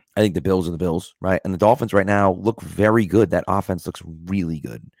think the Bills are the Bills, right? And the Dolphins right now look very good. That offense looks really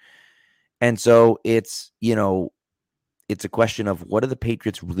good. And so it's a question of what do the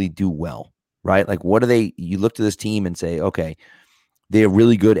Patriots really do well, right? Like you look to this team and say, okay, they're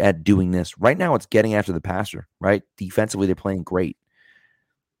really good at doing this. Right now it's getting after the passer, right? Defensively, they're playing great.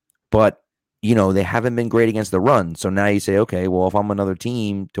 But, they haven't been great against the run. So now you say, okay, well, if I'm another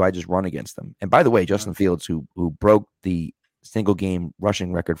team, do I just run against them? And by the way, Justin Fields, who broke the single game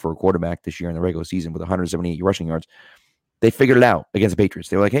rushing record for a quarterback this year in the regular season with 178 rushing yards, they figured it out against the Patriots.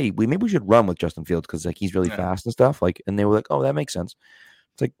 They were like, hey, maybe we should run with Justin Fields because like he's really fast and stuff. Like, and they were like, oh, that makes sense.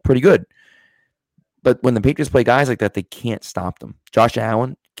 It's like pretty good. But when the Patriots play guys like that, they can't stop them. Josh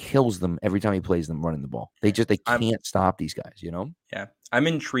Allen kills them every time he plays them running the ball. They can't stop these guys, Yeah. I'm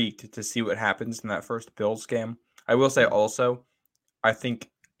intrigued to see what happens in that first Bills game. I will say also, I think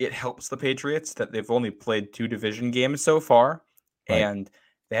it helps the Patriots that they've only played 2 division games so far, and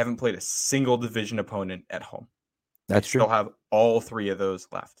they haven't played a single division opponent at home. That's true. They'll have all 3 of those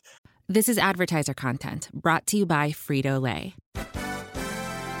left. This is advertiser content brought to you by Frito-Lay.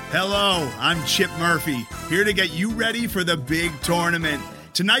 Hello, I'm Chip Murphy, here to get you ready for the big tournament.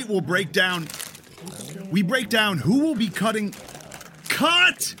 Tonight we'll break down who will be cutting...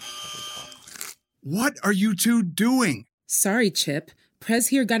 Cut! What are you two doing? Sorry, Chip. Prez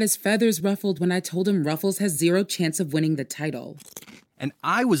here got his feathers ruffled when I told him Ruffles has 0 chance of winning the title. And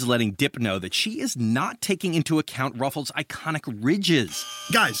I was letting Dip know that she is not taking into account Ruffles' iconic ridges.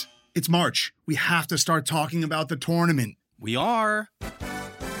 Guys, it's March. We have to start talking about the tournament. We are.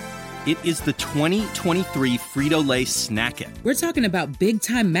 It is the 2023 Frito-Lay Snack It. We're talking about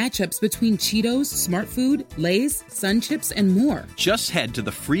big-time matchups between Cheetos, Smart Food, Lay's, Sun Chips, and more. Just head to the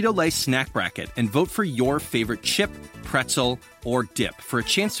Frito-Lay Snack Bracket and vote for your favorite chip, pretzel, or dip for a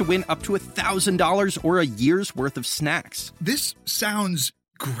chance to win up to $1,000 or a year's worth of snacks. This sounds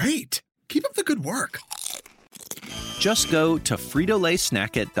great. Keep up the good work. Just go to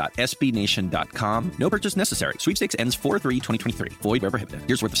fritolaysnackit.sbnation.com. No purchase necessary. Sweepstakes ends 4/3/2023. Void where prohibited.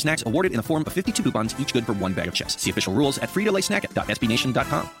 Year's worth of snacks awarded in the form of 52 coupons, each good for 1 bag of chips. See official rules at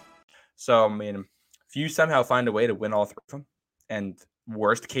fritolaysnackit.sbnation.com. So, I mean, if you somehow find a way to win all 3 of them, and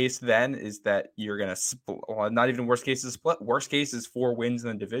worst case then is that you're going to split. Well, not even worst case is split. Worst case is 4 wins in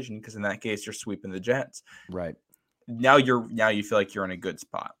the division because in that case you're sweeping the Jets. Right. Now you feel like you're in a good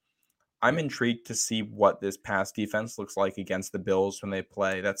spot. I'm intrigued to see what this pass defense looks like against the Bills when they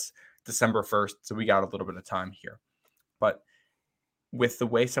play. That's December 1st, so we got a little bit of time here. But with the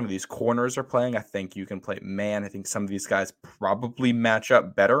way some of these corners are playing, I think you can play man. I think some of these guys probably match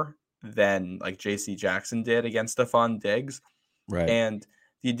up better than like J.C. Jackson did against Stephon Diggs. Right. And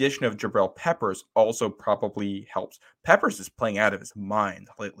the addition of Jabril Peppers also probably helps. Peppers is playing out of his mind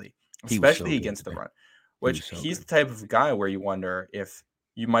lately, He was so especially good against the today. run, He which was so he's good. the type of guy where you wonder if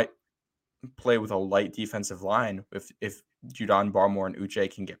you might play with a light defensive line if Judon, Barmore, and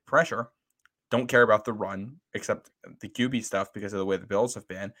Uche can get pressure. Don't care about the run except the QB stuff because of the way the Bills have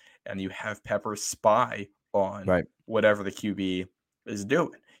been, and you have Peppers spy on Right. whatever the QB is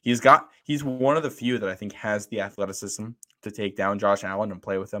doing. He's one of the few that I think has the athleticism to take down Josh Allen and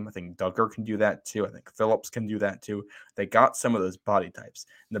play with him. I think Duggar can do that too. I think Phillips can do that too. They got some of those body types.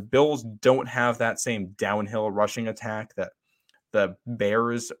 And the Bills don't have that same downhill rushing attack that the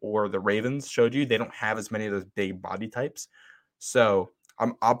Bears or the Ravens showed you. They don't have as many of those big body types. So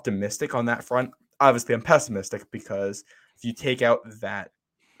I'm optimistic on that front. Obviously, I'm pessimistic because if you take out that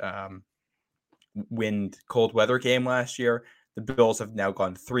cold weather game last year, the Bills have now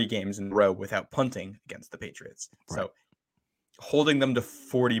gone 3 games in a row without punting against the Patriots. Right. So holding them to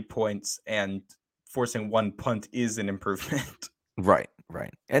 40 points and forcing 1 punt is an improvement. Right.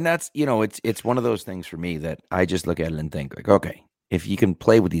 And that's, it's one of those things for me that I just look at it and think like, okay, if you can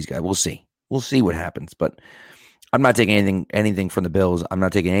play with these guys, we'll see what happens. But I'm not taking anything from the Bills. I'm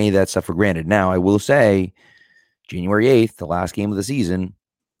not taking any of that stuff for granted. Now, I will say January 8th, the last game of the season,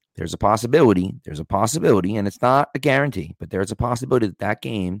 there's a possibility, and it's not a guarantee, but there's a possibility that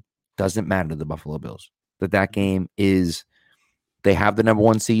game doesn't matter to the Buffalo Bills. That game is, they have the number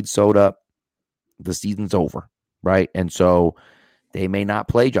 1 seed sewed up. The season's over, right? And so they may not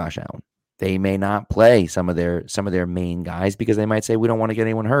play Josh Allen. They may not play some of their main guys because they might say we don't want to get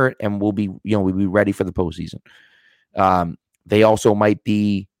anyone hurt, and we'll be ready for the postseason. They also might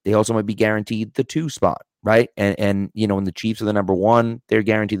be guaranteed the 2 spot, right? And when the Chiefs are the number 1, they're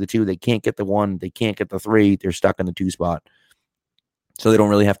guaranteed the 2. They can't get the 1. They can't get the 3. They're stuck in the 2 spot. So they don't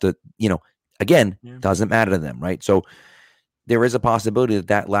really have to, doesn't matter to them, right? So there is a possibility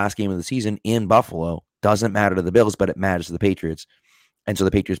that last game of the season in Buffalo doesn't matter to the Bills, but it matters to the Patriots. And so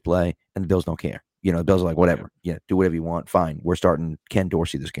the Patriots play and the Bills don't care. The Bills are like, whatever. Yeah, do whatever you want. Fine. We're starting Ken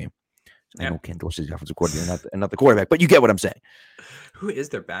Dorsey this game. I know Ken Dorsey's the offensive coordinator, not the quarterback, but you get what I'm saying. Who is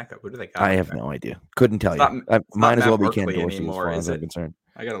their backup? Who do they got? I have no idea. Couldn't tell you. Might as well be Ken Dorsey anymore, as far as I'm concerned.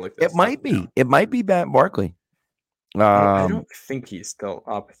 I gotta look this It might be. It might be Matt Barkley. I don't think he's still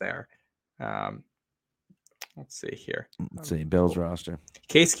up there. Let's see here. Let's see. Bills roster.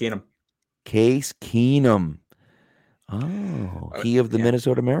 Case Keenum. Oh, he of the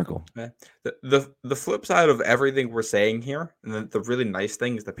Minnesota Miracle. The flip side of everything we're saying here, and the really nice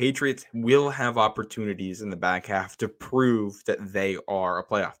thing is the Patriots will have opportunities in the back half to prove that they are a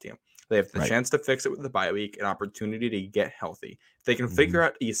playoff team. They have the chance to fix it with the bye week, an opportunity to get healthy. If they can figure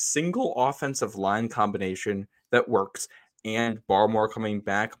out a single offensive line combination that works, and Barmore coming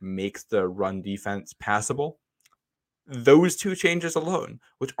back makes the run defense passable, those 2 changes alone,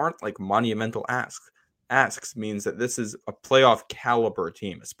 which aren't like monumental asks, means that this is a playoff caliber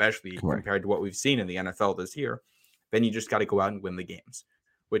team, especially compared to what we've seen in the NFL this year. Then you just got to go out and win the games,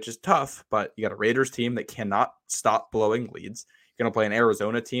 which is tough, but you got a Raiders team that cannot stop blowing leads. You're going to play an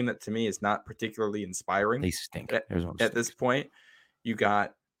Arizona team that to me is not particularly inspiring. They stink. At this point, you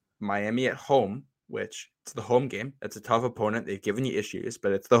got Miami at home, which it's the home game. It's a tough opponent. They've given you issues,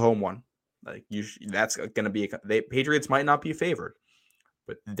 but it's the home one. Like that's going to be Patriots might not be favored,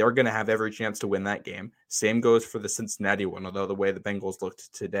 but they're going to have every chance to win that game. Same goes for the Cincinnati one, although the way the Bengals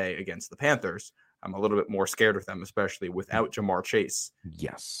looked today against the Panthers, I'm a little bit more scared of them, especially without Jamar Chase.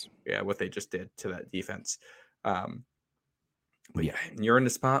 Yes. Yeah, what they just did to that defense. But you're in a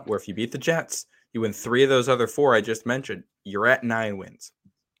spot where if you beat the Jets, you win 3 of those other 4 I just mentioned, you're at 9 wins.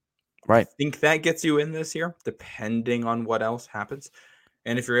 Right. I think that gets you in this year, depending on what else happens.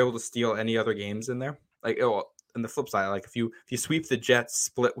 And if you're able to steal any other games in there, on the flip side, like if you sweep the Jets,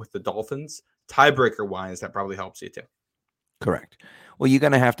 split with the Dolphins, tiebreaker wise, that probably helps you too. Correct. Well, you're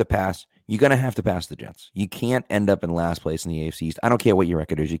going to have to pass. You're going to have to pass the Jets. You can't end up in last place in the AFC East. I don't care what your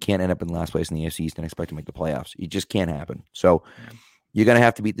record is. You can't end up in last place in the AFC East and expect to make the playoffs. It just can't happen. So you're going to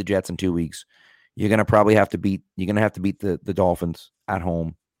have to beat the Jets in 2 weeks. You're going to probably have to beat. You're going to have to beat the Dolphins at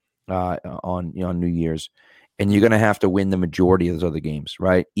home on New Year's, and you're going to have to win the majority of those other games,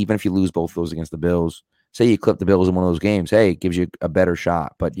 right? Even if you lose both of those against the Bills. Say you clip the Bills in one of those games, hey, it gives you a better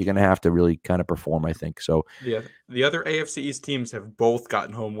shot, but you're going to have to really kind of perform, I think. So the other AFC East teams have both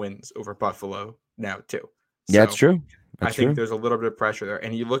gotten home wins over Buffalo now too. So that's true. I think there's a little bit of pressure there,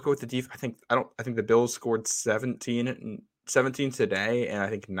 and you look at what the defense. I think the Bills scored 17 today, and I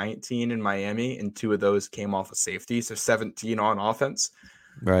think 19 in Miami, and 2 of those came off a safety, so 17 on offense.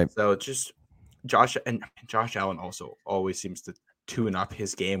 Right. So just Josh Allen also always seems to tune up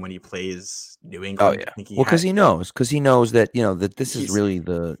his game when he plays New Oh England. yeah. I think Because he knows that that this is really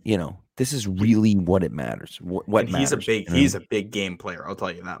this is really what it matters. What and matters. He's a big game player. I'll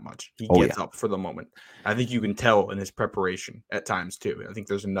tell you that much. He gets up for the moment. I think you can tell in his preparation at times too. I think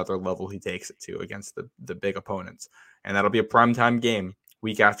there's another level he takes it to against the big opponents, and that'll be a primetime game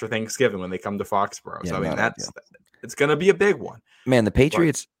week after Thanksgiving when they come to Foxborough. Yeah, so I mean it's going to be a big one. Man, the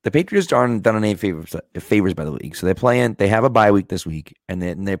Patriots aren't done any favors by the league. So they have a bye week this week, and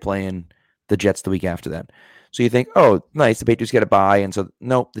then they're playing the Jets the week after that. So you think, oh, nice, the Patriots get a bye, and so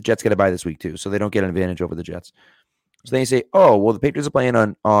nope, the Jets get a bye this week too. So they don't get an advantage over the Jets. So then you say, oh, well, the Patriots are playing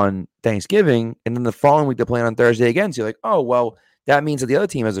on Thanksgiving, and then the following week they're playing on Thursday again. So you're like, oh, well, that means that the other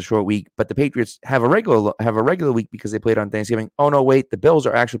team has a short week, but the Patriots have a regular week because they played on Thanksgiving. Oh no, wait, the Bills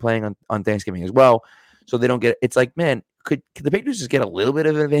are actually playing on Thanksgiving as well. So they don't get it's like, man, could the Patriots just get a little bit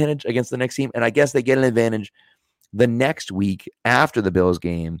of an advantage against the next team? And I guess they get an advantage the next week after the Bills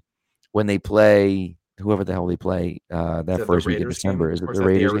game when they play whoever the hell they play that first week of December. Is it the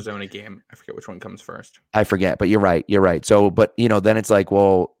Raiders? The Arizona game? I forget which one comes first. I forget, but you're right. So, but then it's like,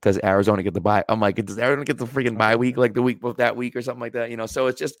 well, does Arizona get the bye? I'm like, does Arizona get the freaking bye week, like the week of that week or something like that? So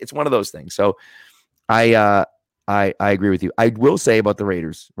it's one of those things. So I agree with you. I will say about the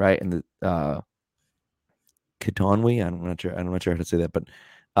Raiders, right? And the Katonwi, I'm not sure how to say that, but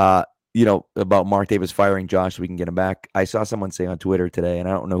about Mark Davis firing Josh so we can get him back. I saw someone say on Twitter today, and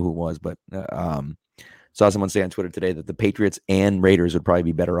I don't know who it was, but saw someone say on Twitter today that the Patriots and Raiders would probably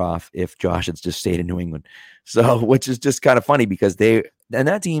be better off if Josh had just stayed in New England. So, which is just kind of funny because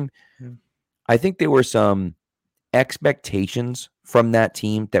that team, I think there were some expectations from that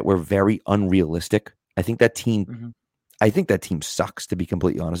team that were very unrealistic. I think that team sucks, to be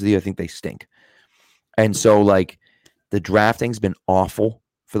completely honest with you. I think they stink. And so, like, the drafting's been awful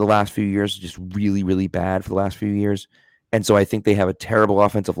for the last few years, just really, really bad for the last few years. And so I think they have a terrible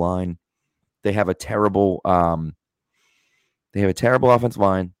offensive line. They have a terrible offensive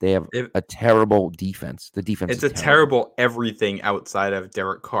line. They have a terrible defense. The defense is terrible everything outside of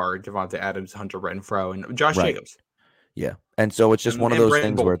Derek Carr, Devontae Adams, Hunter Renfrow, and Josh Jacobs. Yeah. And so it's just one of those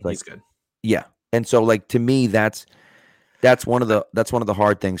Brandon things Bolton, where it's like, he's good. Yeah. And so, like, to me, that's one of the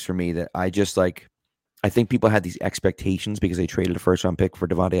hard things for me that I just like. I think people had these expectations because they traded a first-round pick for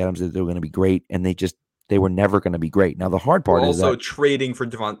Devontae Adams that they were going to be great, and they were never going to be great. Now the hard part is also trading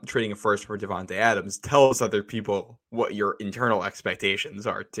a first for Devontae Adams tells other people what your internal expectations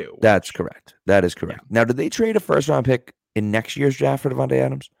are too. That's correct. That is correct. Yeah. Now, did they trade a first-round pick in next year's draft for Devontae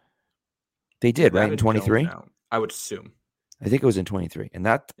Adams? They did, right? In 23? I would assume. I think it was in 23, and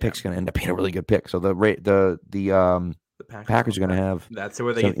that pick's going to end up being a really good pick. So the Packers are going to have that's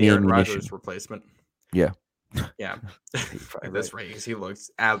where they get the Aaron Rodgers replacement. Yeah. Yeah. At this rate, because he looks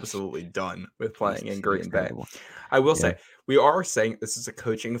absolutely done with playing in Green Bay. I will say, we are saying this is a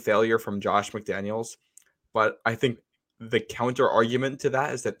coaching failure from Josh McDaniels, but I think the counter argument to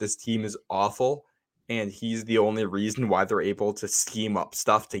that is that this team is awful, and he's the only reason why they're able to scheme up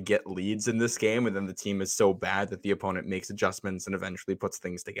stuff to get leads in this game, and then the team is so bad that the opponent makes adjustments and eventually puts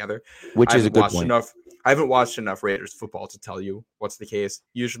things together. Which is a good point. I haven't watched enough Raiders football to tell you what's the case.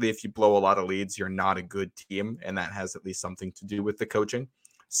 Usually, if you blow a lot of leads, you're not a good team, and that has at least something to do with the coaching.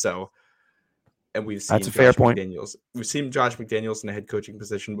 So, and we've seen that's a fair point. We've seen Josh McDaniels in a head coaching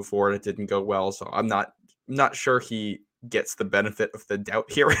position before, and it didn't go well. So I'm not sure he gets the benefit of the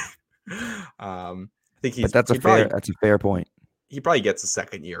doubt here. I think that's a fair point. He probably gets a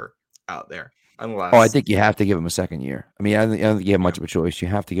second year out there, unless. Oh, I think you have to give him a second year. I mean, I don't think you have much of a choice. You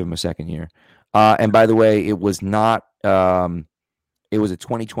have to give him a second year. And by the way, it was not. It was a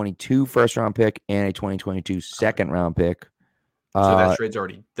 2022 first round pick and a 2022 second round pick. So that trade's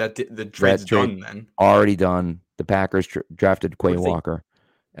already the trade's done then. Already done. The Packers drafted Quay Walker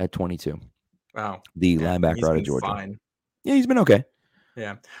at 22. Wow, the linebacker out of Georgia. Fine. Yeah, he's been okay.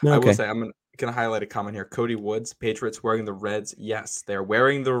 Yeah, I will say I'm gonna highlight a comment here. Cody Woods, Patriots wearing the Reds. Yes, they're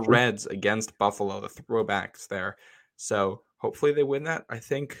wearing the Reds against Buffalo. The throwbacks there. So hopefully they win that. I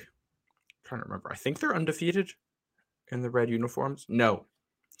think. I'm trying to remember. I think they're undefeated in the red uniforms. No,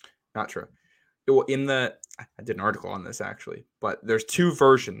 not true. I did an article on this actually, but there's two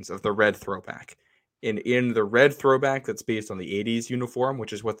versions of the red throwback. In the red throwback that's based on the 80s uniform,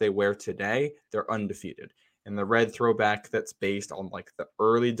 which is what they wear today, they're undefeated. In the red throwback that's based on like the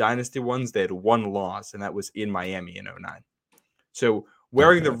early dynasty ones, they had one loss, and that was in Miami in 2009. So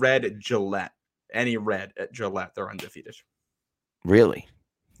wearing the red at Gillette, any red at Gillette, they're undefeated. Really?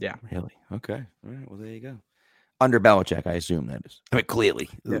 Yeah. Really? Okay. All right. Well, there you go. Under Belichick, I assume that is. I mean, clearly.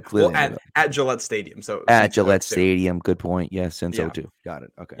 Yeah. Clearly at Gillette Stadium. So at Gillette Stadium. Good point. Yes, and so too. Got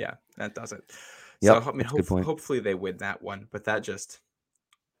it. Okay. Yeah, that does it. So Yep, I mean, that's a good point. hopefully they win that one. But that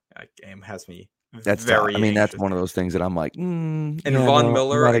game has me That's very tough. I mean, that's anxious. one of those things that I'm like, And yeah, Von no,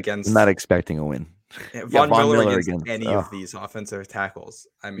 Miller I'm against not expecting a win. Yeah, Von Miller against against. any of these offensive tackles.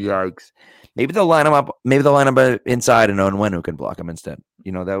 I mean, Yikes. Maybe they'll line him up. Maybe they'll line him up inside and Onwenu can block him instead.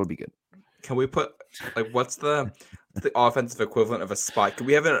 That would be good. can we put what's the offensive equivalent of a spy? Could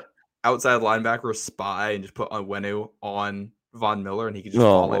we have an outside linebacker spy and just put Onwenu on Von Miller and he could just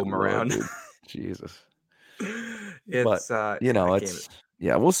follow him around? Dude. Jesus. It's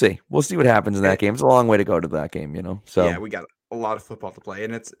we'll see. We'll see what happens in that game. It's a long way to go to that game, So yeah, we got a lot of football to play,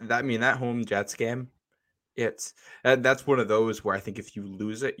 and that home Jets game. That's one of those where I think if you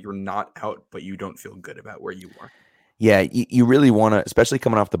lose it, you're not out, but you don't feel good about where you are. Yeah, you really want to, especially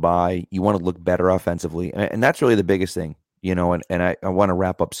coming off the bye, you want to look better offensively, and that's really the biggest thing, And I want to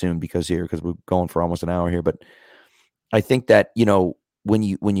wrap up soon because we're going for almost an hour here, but I think that when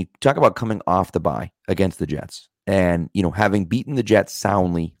you talk about coming off the bye against the Jets, and having beaten the Jets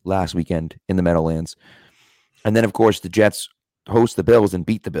soundly last weekend in the Meadowlands, and then of course the Jets host the Bills and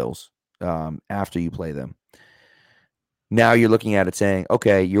beat the Bills after you play them. Now you're looking at it saying,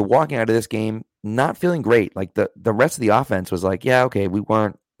 okay, you're walking out of this game not feeling great. Like the rest of the offense was like, yeah, okay, we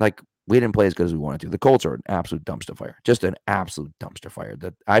didn't play as good as we wanted to. The Colts are an absolute dumpster fire, just an absolute dumpster fire.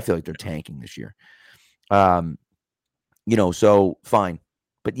 That I feel like they're tanking this year. So fine,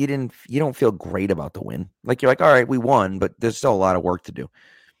 but you don't feel great about the win. Like you're like, all right, we won, but there's still a lot of work to do.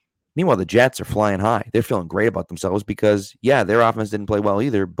 Meanwhile, the Jets are flying high. They're feeling great about themselves because, yeah, their offense didn't play well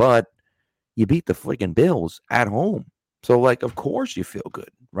either, but you beat the freaking Bills at home. So, of course you feel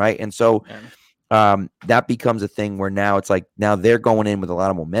good, right? And so that becomes a thing where now it's like now they're going in with a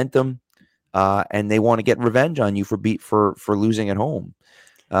lot of momentum, and they want to get revenge on you for losing at home.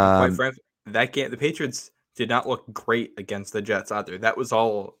 Quite frankly, that game, the Patriots did not look great against the Jets either. That was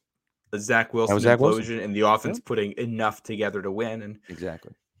all a Zach Wilson implosion and the offense putting enough together to win. And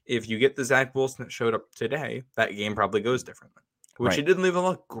exactly, if you get the Zach Wilson that showed up today, that game probably goes differently. Which it didn't even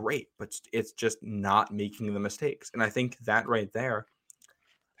look great, but it's just not making the mistakes. And I think that right there,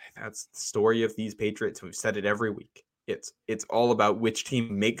 that's the story of these Patriots. We've said it every week. It's all about which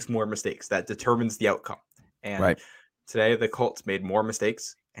team makes more mistakes. That determines the outcome. And today the Colts made more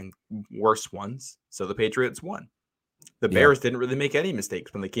mistakes and worse ones, so the Patriots won. The Bears didn't really make any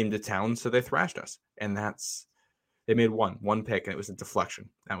mistakes when they came to town, so they thrashed us. And they made one pick, and it was a deflection.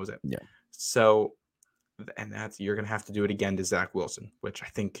 That was it. Yeah. So... and you're going to have to do it again to Zach Wilson, which I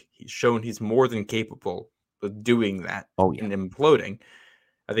think he's shown he's more than capable of doing that and imploding.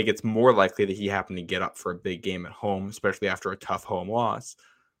 I think it's more likely that he happened to get up for a big game at home, especially after a tough home loss.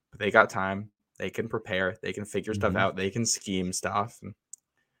 But they got time. They can prepare. They can figure stuff out. They can scheme stuff. And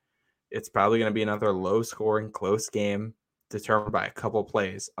it's probably going to be another low-scoring, close game determined by a couple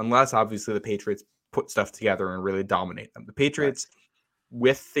plays, unless obviously the Patriots put stuff together and really dominate them. The Patriots...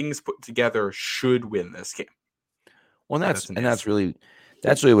 with things put together, should win this game. Well, that's really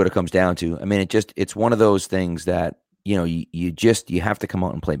what it comes down to. I mean, it's one of those things that you have to come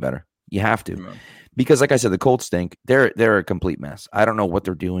out and play better. You have to, because like I said, the Colts stink. They're a complete mess. I don't know what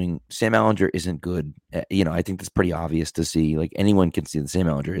they're doing. Sam Ehlinger isn't good. I think that's pretty obvious to see. Like anyone can see that Sam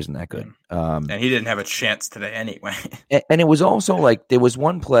Ehlinger isn't that good. And he didn't have a chance today anyway. and it was also like there was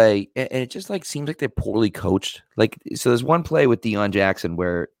one play, and it just seems like they're poorly coached. So there's one play with Deion Jackson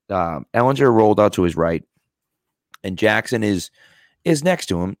where Ehlinger rolled out to his right, and Jackson is next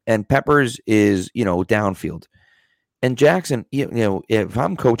to him, and Peppers is downfield, and Jackson, if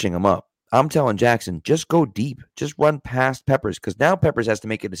I'm coaching him up, I'm telling Jackson, just go deep. Just run past Peppers, because now Peppers has to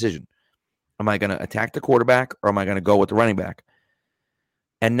make a decision. Am I going to attack the quarterback, or am I going to go with the running back?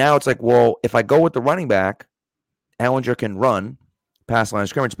 And now it's like, well, if I go with the running back, Ehlinger can run past the line of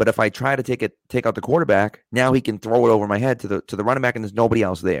scrimmage. But if I try to take out the quarterback, now he can throw it over my head to the running back, and there's nobody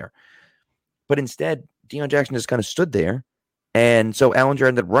else there. But instead, Deion Jackson just kind of stood there. And so Ehlinger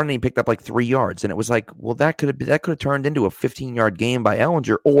ended up running, picked up 3 yards. And it was like, well, that could have turned into a 15-yard gain by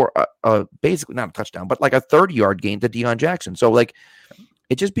Ehlinger, or basically not a touchdown, but a 30-yard gain to Deion Jackson. So it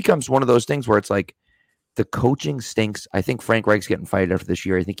just becomes one of those things where it's like the coaching stinks. I think Frank Reich's getting fired after this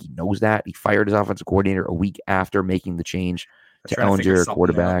year. I think he knows that. He fired his offensive coordinator a week after making the change to Ehlinger,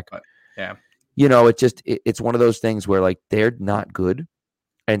 quarterback. Yeah. It's one of those things where they're not good.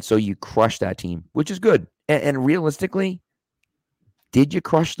 And so you crush that team, which is good. And realistically, did you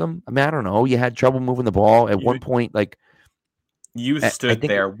crush them? I mean, I don't know. You had trouble moving the ball at one point. You stood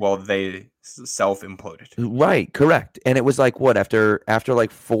there while they self-imploded. Right, correct. And it was after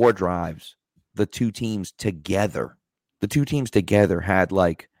 4 drives, the two teams together had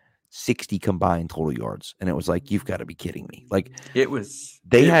 60 combined total yards. And it was you've got to be kidding me.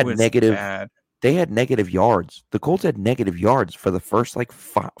 They had was negative. bad. they had negative yards. The Colts had negative yards for the first like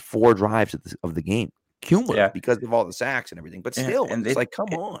 4 drives of the game, cumulative because of all the sacks and everything. But still, and it's like, come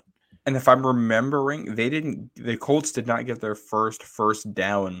on. And if I'm remembering, the Colts did not get their first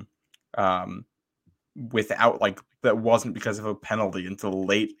down without that wasn't because of a penalty until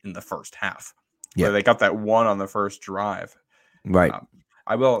late in the first half. Yeah, they got that one on the first drive. Right.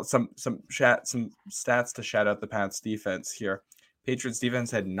 I will some stats to shout out the Pats defense here. Patriots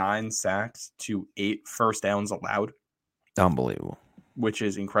defense had 9 sacks to 8 first downs allowed. Unbelievable. Which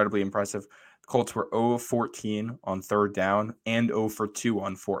is incredibly impressive. The Colts were 0 of 14 on third down and 0 for 2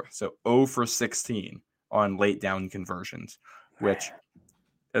 on fourth. So 0 for 16 on late down conversions, which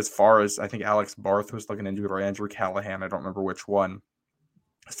as far as I think Alex Barth was looking into it, or Andrew Callahan, I don't remember which one.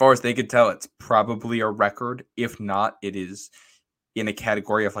 As far as they could tell, it's probably a record. If not, it is in a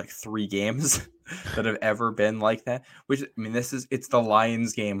category of 3 games that have ever been like that. Which, I mean, it's the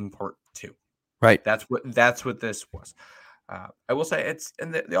Lions game part 2. Right. That's what this was. I will say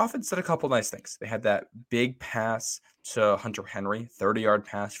and the offense did a couple nice things. They had that big pass to Hunter Henry, 30-yard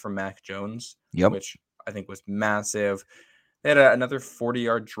pass from Mac Jones, which I think was massive. They had another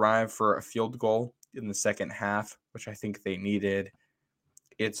 40-yard drive for a field goal in the second half, which I think they needed.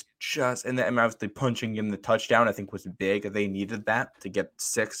 It's just, and obviously punching in the touchdown, I think was big. They needed that to get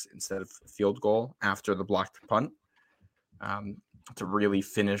 6 instead of a field goal after the blocked punt to really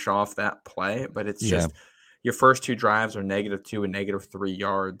finish off that play. But it's just your first 2 drives are -2 and -3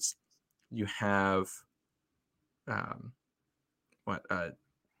 yards. You have a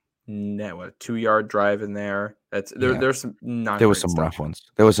 2-yard drive in there. There's some not. There was some rough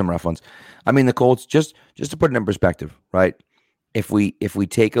ones. I mean, the Colts, just to put it in perspective, right? If we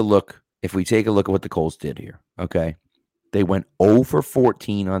take a look at what the Colts did here, okay? They went 0 for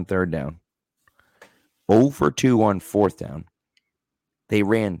 14 on third down, 0 for 2 on fourth down. They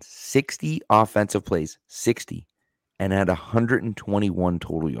ran 60 offensive plays, 60, and had 121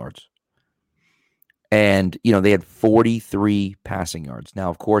 total yards. And, they had 43 passing yards. Now,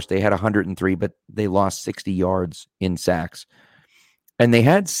 of course, they had 103, but they lost 60 yards in sacks. And they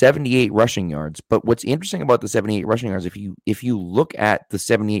had 78 rushing yards. But what's interesting about the 78 rushing yards, if you look at the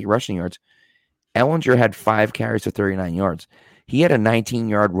 78 rushing yards, Ellinger had 5 carries for 39 yards. He had a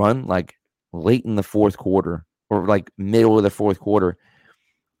 19-yard run late in the fourth quarter or middle of the fourth quarter.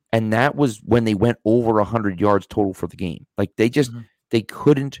 And that was when they went over 100 yards total for the game. They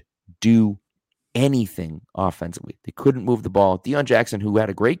couldn't do anything offensively. They couldn't move the ball. Deion Jackson, who had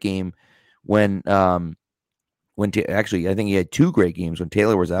a great game actually, I think he had 2 great games when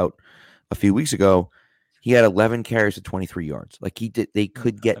Taylor was out a few weeks ago. He had 11 carries for 23 yards. They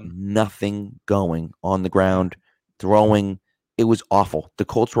could get nothing going on the ground, throwing. It was awful. The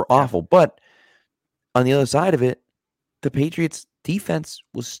Colts were awful. But on the other side of it, the Patriots defense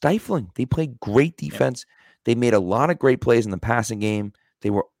was stifling. They played great defense. They made a lot of great plays in the passing game. They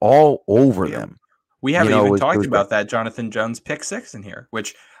were all over them. We haven't even talked about that Jonathan Jones pick 6 in here,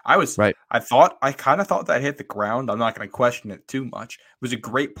 which I kind of thought that hit the ground. I'm not going to question it too much. It was a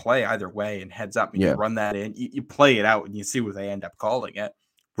great play either way, and heads up, and you run that in, you play it out, and you see what they end up calling it.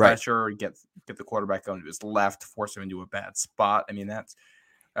 Pressure, get the quarterback going to his left, force him into a bad spot. I mean, that's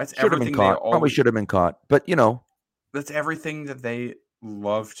everything. Probably should have been caught, but that's everything that they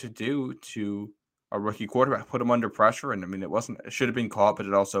love to do to a rookie quarterback. Put him under pressure, and I mean, it should have been caught, but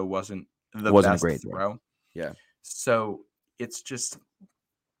it also wasn't best a great throw. Yeah. So it's just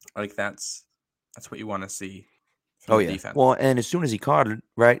that's what you want to see. Defense. Well, and as soon as he caught it,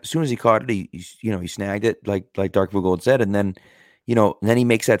 he snagged it like Dark Vogel had said, and then then he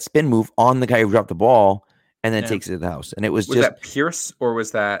makes that spin move on the guy who dropped the ball, and then takes it to the house. And it was just that Pierce, or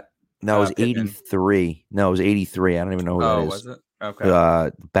was that? No, it was 83. No, it was 83. I don't even know who that is. Was it?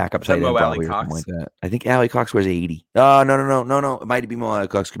 Okay. Backup tight end probably or something like that. I think Ali Cox wears 80. No. It might be Mo Ali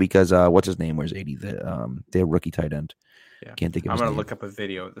Cox because what's his name wears 80. The rookie tight end. Yeah. Can't think of his name. I'm gonna look up a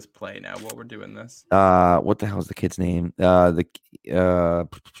video of this play now while we're doing this. What the hell is the kid's name? Jelani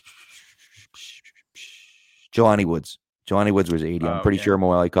Woods. Jelani Woods was 80. I'm pretty sure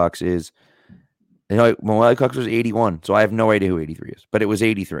Mo Ali Cox is. Mo Ali Cox was 81, so I have no idea who 83 is, but it was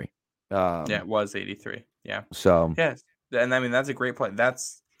 83. It was 83. Yeah. So yes, and I mean that's a great play.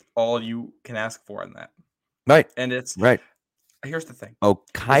 That's all you can ask for in that. Right. And it's right. Here's the thing. Oh,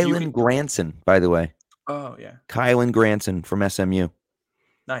 Kylan Granson, by the way. Oh yeah. Kylan Granson from SMU.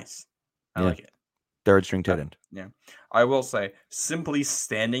 Nice. I like it. Third string tight end. Yeah. I will say, simply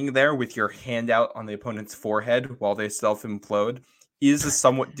standing there with your hand out on the opponent's forehead while they self-implode is a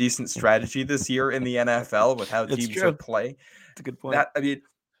somewhat decent strategy this year in the NFL with how teams should play. That's a good point.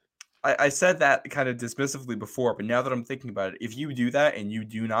 I said that kind of dismissively before, but now that I'm thinking about it, if you do that and you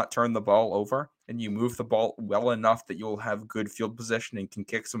do not turn the ball over and you move the ball well enough that you'll have good field position and can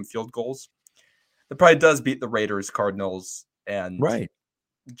kick some field goals, that probably does beat the Raiders, Cardinals, and Right.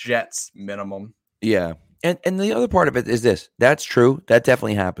 Jets minimum. Yeah. And the other part of it is this. That's true. That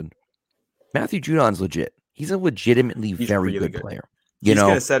definitely happened. Matthew Judon's legit. He's a legitimately very really good good. player. He's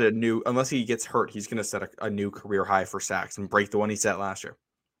going to set a new, unless he gets hurt, he's going to set a new career high for sacks and break the one he set last year.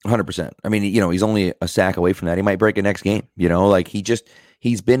 100%. I mean, he's only a sack away from that. He might break it next game. Like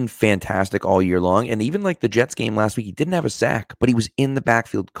he's been fantastic all year long. And even like the Jets game last week, he didn't have a sack, but he was in the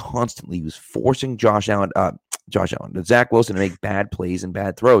backfield constantly. He was forcing Zach Wilson to make bad plays and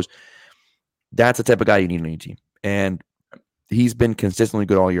bad throws. That's the type of guy you need on your team. And he's been consistently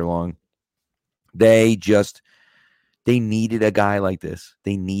good all year long. They needed a guy like this.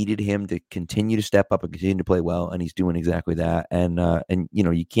 They needed him to continue to step up and continue to play well, and he's doing exactly that. And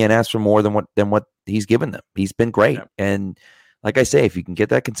you can't ask for more than what he's given them. He's been great. Yeah. And like I say, if you can get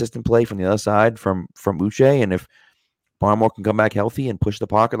that consistent play from the other side from Uche, and if Barmore can come back healthy and push the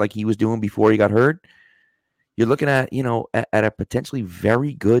pocket like he was doing before he got hurt, you're looking at a potentially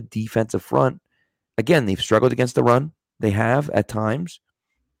very good defensive front. Again, they've struggled against the run. They have at times.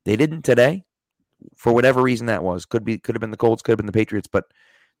 They didn't today. For whatever reason that was. Could have been the Colts, could have been the Patriots, but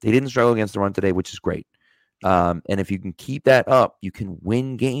they didn't struggle against the run today, which is great. And if you can keep that up, you can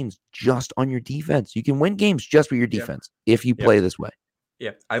win games just on your defense. You can win games just with your defense if you play this way.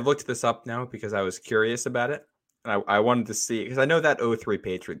 Yeah, I looked this up now because I was curious about it. And I wanted to see, because I know that 0-3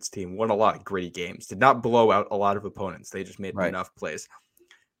 Patriots team won a lot of gritty games, did not blow out a lot of opponents. They just made enough plays.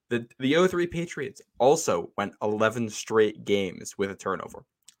 The 0-3 Patriots also went 11 straight games with a turnover.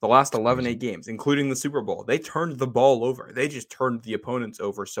 The last 11 games, including the Super Bowl, they turned the ball over. They just turned the opponents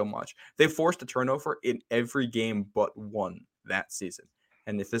over so much. They forced a turnover in every game but one that season.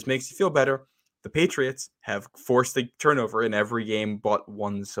 And if this makes you feel better, the Patriots have forced the turnover in every game but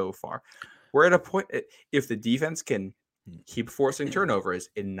one so far. We're at a point, if the defense can keep forcing turnovers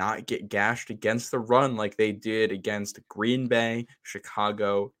and not get gashed against the run like they did against Green Bay,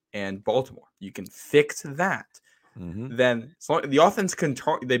 Chicago, and Baltimore, you can fix that. Mm-hmm. Then the offense can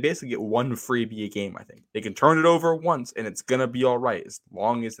they basically get one freebie a game. I think they can turn it over once and it's gonna be all right as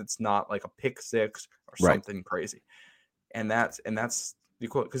long as it's not like a pick six or something crazy. And that's the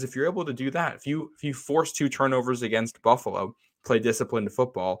quote, because if you're able to do that, if you force 2 turnovers against Buffalo, play disciplined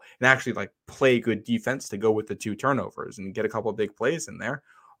football, and actually like play good defense to go with the 2 turnovers and get a couple of big plays in there,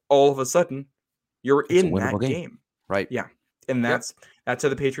 all of a sudden you're in that game. Right? Yeah, and that's how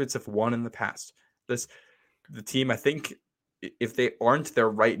the Patriots have won in the past. The team, I think, if they aren't, they're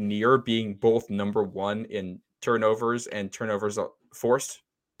right near being both number 1 in turnovers and turnovers forced.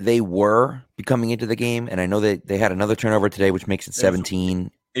 They were coming into the game, and I know they had another turnover today, which makes it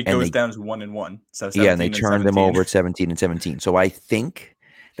 17. It goes down to 1-1. So and they turned them over at 17-17. So I think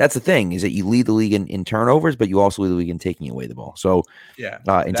that's the thing, is that you lead the league in turnovers, but you also lead the league in taking away the ball. So in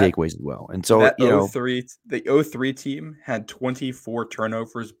takeaways as well. And so that the 0-3 team had 24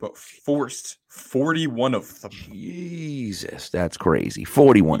 turnovers, but forced 41 of them. Jesus, that's crazy.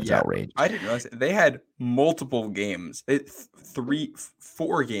 41 is outrageous. I didn't realize it. They had multiple games,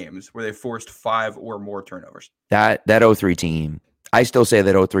 4 games where they forced 5 or more turnovers. That 0-3 team, I still say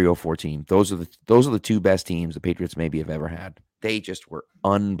that 0-3-0-4 team, those are the 2 best teams the Patriots maybe have ever had. They just were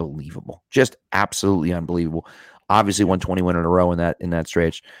unbelievable, just absolutely unbelievable. Obviously, won 21 in a row in that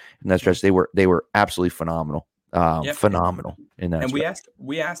stretch. In that stretch, they were absolutely phenomenal, phenomenal in that. And stretch.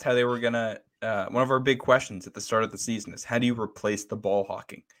 we asked how they were gonna. One of our big questions at the start of the season is, how do you replace the ball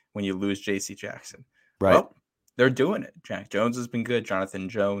hawking when you lose J.C. Jackson? Right. Well, they're doing it. Jack Jones has been good. Jonathan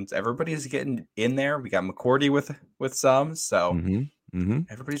Jones. Everybody's getting in there. We got McCourty with some. So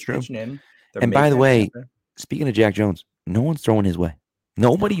everybody's pitching in. And by the way, speaking of Jack Jones, no one's throwing his way.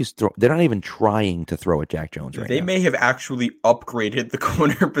 Nobody is throwing. They're not even trying to throw at Jack Jones right now. They may have actually upgraded the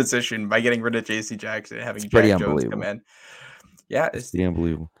corner position by getting rid of J.C. Jackson and having Jack Jones come in. Yeah, it's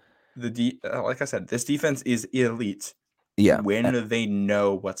unbelievable. Like I said, this defense is elite. Yeah, when they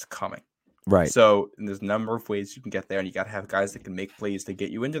know what's coming. Right. So there's a number of ways you can get there, and you got to have guys that can make plays to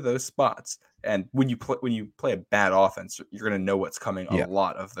get you into those spots. And when you play a bad offense, you're going to know what's coming a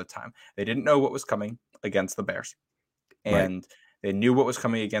lot of the time. They didn't know what was coming against the Bears, and they knew what was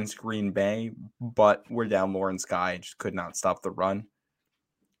coming against Green Bay, but we're down Lawrence Guy and just could not stop the run.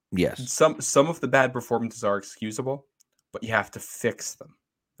 Yes. Some of the bad performances are excusable, but you have to fix them.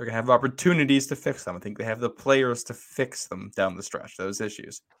 They're going to have opportunities to fix them. I think they have the players to fix them down the stretch, those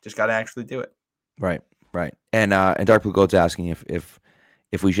issues. Just got to actually do it. Right. And Dark Blue Goat's asking if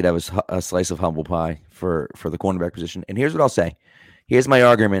we should have a slice of humble pie for the cornerback position. And here's what I'll say. Here's my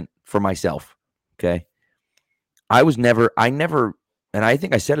argument for myself. Okay. I never, and I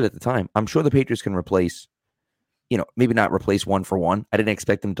think I said it at the time, I'm sure the Patriots can replace, maybe not replace one for one. I didn't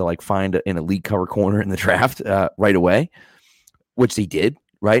expect them to like find an elite cover corner in the draft right away, which they did,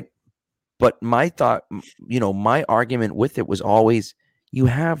 right? But my thought, my argument with it was always, you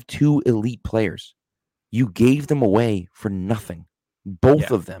have two elite players. You gave them away for nothing.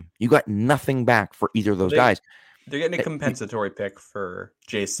 Both of them. You got nothing back for either of those guys. They're getting a compensatory pick for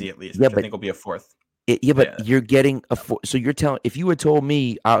JC at least, yeah, which I think will be a fourth. You're getting so you're telling, if you had told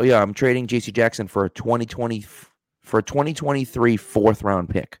me, I'm trading JC Jackson for a 2023 fourth round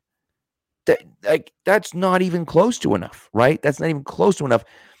pick. That's not even close to enough, right? That's not even close to enough.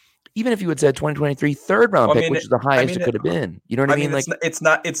 Even if you had said 2023 third round pick, which is the highest it could have been. You know what I mean? Like, it's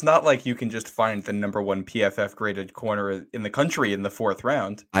not like you can just find the number one PFF graded corner in the country in the fourth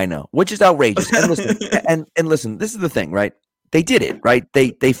round. I know, which is outrageous. And listen, and listen, this is the thing, right? They did it, right?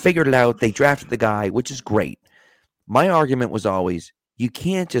 They figured it out. They drafted the guy, which is great. My argument was always, you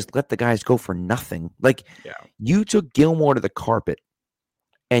can't just let the guys go for nothing. Like, you took Gilmore to the carpet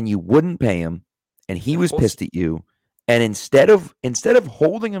and you wouldn't pay him, and he was pissed at you. And instead of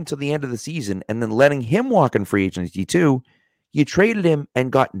holding him to the end of the season and then letting him walk in free agency too, you traded him and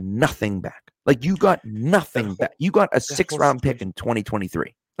got nothing back. Like, you got nothing back. You got a sixth round pick in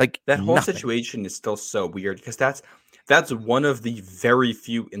 2023. Like, that whole situation is still so weird, because that's one of the very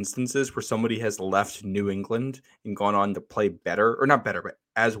few instances where somebody has left New England and gone on to play better, or not better, but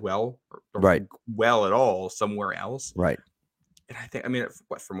as well, or right, well at all somewhere else. Right. And I think,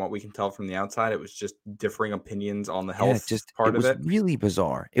 from what we can tell from the outside, it was just differing opinions on the health part of it. It was really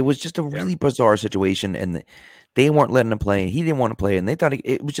bizarre. It was just a really bizarre situation, and they weren't letting him play, and he didn't want to play, and they thought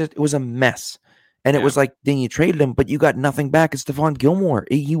it was a mess. And it was like, then you traded him, but you got nothing back. It's Stephon Gilmore.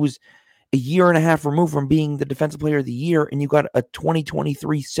 He was a year and a half removed from being the defensive player of the year, and you got a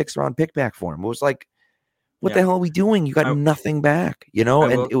 2023 sixth round pick back for him. It was like, what the hell are we doing? You got nothing back, and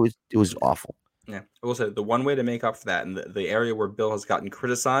it was awful. Yeah, I will say the one way to make up for that, and the area where Bill has gotten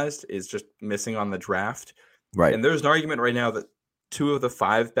criticized, is just missing on the draft. Right. And there's an argument right now that 2 of the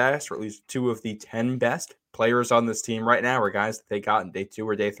 5 best, or at least 2 of the 10 best players on this team right now are guys that they got in day 2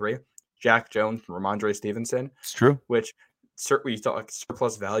 or day 3. Jack Jones and Ramondre Stevenson. It's true. Which certainly you thought like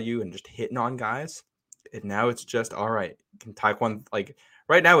surplus value and just hitting on guys. And now it's just, all right, can Taekwon, like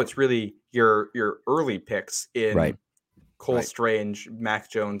right now it's really your early picks in Cole Strange, Mac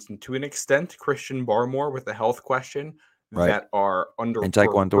Jones, and to an extent Christian Barmore with the health question that are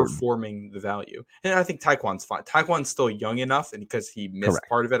underperforming the value. And I think Taekwon's fine. Taekwon's still young enough, and because he missed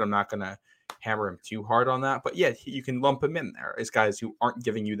part of it, I'm not going to hammer him too hard on that. But yeah, you can lump him in there as guys who aren't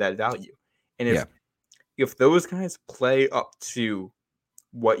giving you that value. And if those guys play up to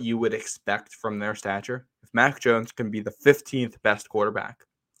what you would expect from their stature, if Mac Jones can be the 15th best quarterback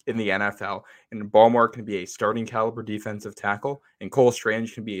in the NFL, and Baltimore can be a starting caliber defensive tackle, and Cole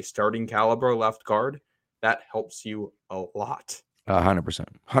Strange can be a starting caliber left guard, that helps you a lot.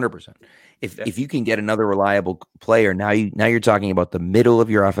 100%. If you can get another reliable player, now you're talking about the middle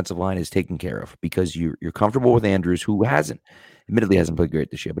of your offensive line is taken care of, because you're comfortable with Andrews, who admittedly hasn't played great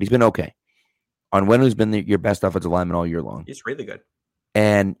this year, but he's been okay. Onwenu's been your best offensive lineman all year long. He's really good.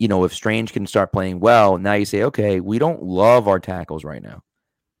 And if Strange can start playing well, now you say, okay, we don't love our tackles right now,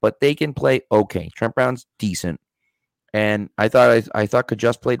 but they can play okay. Trent Brown's decent, and I thought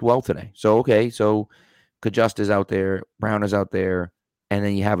Kajust played well today. So Kajust is out there, Brown is out there, and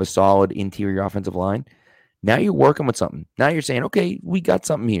then you have a solid interior offensive line. Now you're working with something. Now you're saying, okay, we got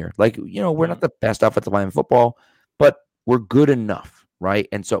something here. Like, we're not the best offensive line in football, but we're good enough, right?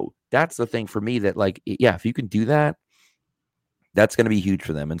 And so that's the thing for me that, like, if you can do that, that's going to be huge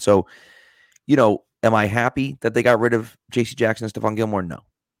for them. And so, am I happy that they got rid of J.C. Jackson and Stephon Gilmore? No.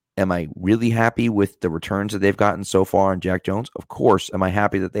 Am I really happy with the returns that they've gotten so far on Jack Jones? Of course. Am I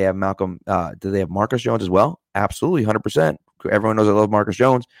happy that they have do they have Marcus Jones as well? Absolutely, 100%. Everyone knows I love Marcus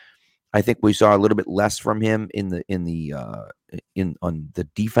Jones. I think we saw a little bit less from him on the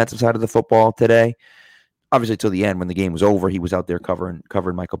defensive side of the football today. Obviously, till the end, when the game was over, he was out there covering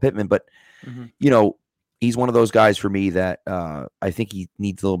Michael Pittman. But he's one of those guys for me that I think he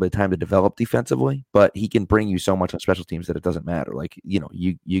needs a little bit of time to develop defensively, but he can bring you so much on special teams that it doesn't matter. Like,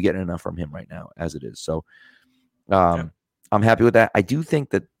 you get enough from him right now as it is. So I'm happy with that. I do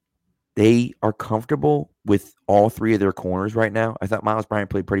think that they are comfortable with all 3 of their corners right now. I thought Miles Bryant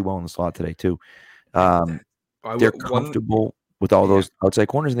played pretty well in the slot today too. They're comfortable with all those outside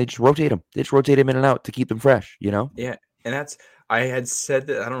corners, and they just rotate them. They just rotate them in and out to keep them fresh, Yeah. And I had said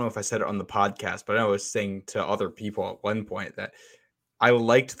that, I don't know if I said it on the podcast, but I was saying to other people at one point that I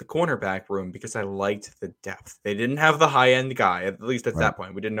liked the cornerback room because I liked the depth. They didn't have the high end guy, at least at that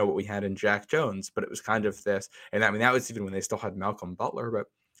point. We didn't know what we had in Jack Jones, but it was kind of this. And I mean, that was even when they still had Malcolm Butler. But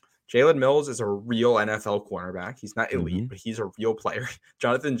Jalen Mills is a real NFL cornerback. He's not elite, but he's a real player.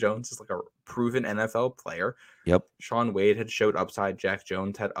 Jonathan Jones is like a proven NFL player. Yep. Sean Wade had showed upside. Jack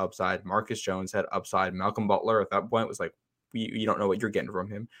Jones had upside. Marcus Jones had upside. Malcolm Butler at that point was like, you don't know what you're getting from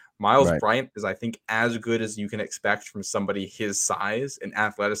him. Miles Bryant is, I think, as good as you can expect from somebody his size and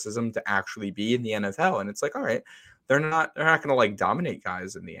athleticism to actually be in the NFL. And it's like, all right, they're not going to like dominate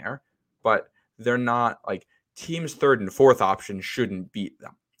guys in the air, but they're not like teams' third and fourth options shouldn't beat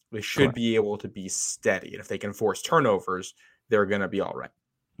them. They should be able to be steady. And if they can force turnovers, they're going to be all right.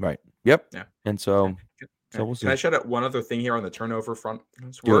 Right. Yep. Yeah. And so we'll see. Can I shout out one other thing here on the turnover front?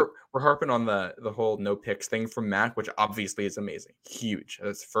 So we're harping on the whole no picks thing from Mac, which obviously is amazing. Huge.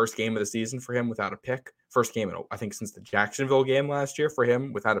 That's the first game of the season for him without a pick. First game, I think, since the Jacksonville game last year for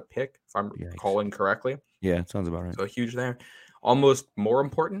him without a pick, if I'm recalling correctly. Yeah, it sounds about right. So huge there. Almost more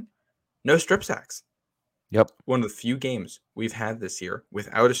important, no strip sacks. Yep. One of the few games we've had this year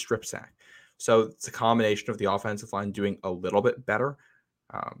without a strip sack. So it's a combination of the offensive line doing a little bit better.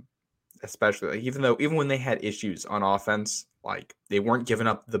 Especially like, even when they had issues on offense, like they weren't giving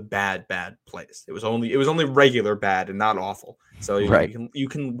up the bad plays. It was only regular bad and not awful. So you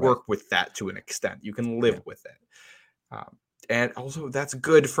can work with that to an extent. You can live with it. And also that's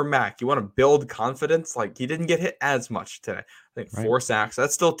good for Mac. You want to build confidence. Like he didn't get hit as much today. I think 4 sacks.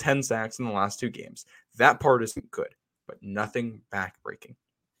 That's still 10 sacks in the last 2 games. That part isn't good, but nothing backbreaking.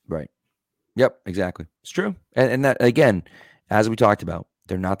 Right. Yep. Exactly. It's true. And that again, as we talked about,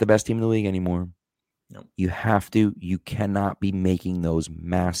 they're not the best team in the league anymore. Nope. You cannot be making those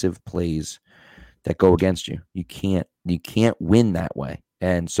massive plays that go against you. You can't win that way.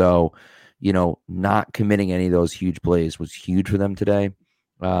 And so, not committing any of those huge plays was huge for them today.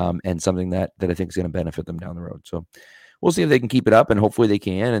 And something that I think is going to benefit them down the road. So we'll see if they can keep it up, and hopefully they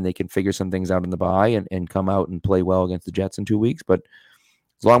can, and they can figure some things out in the bye and come out and play well against the Jets in 2 weeks. But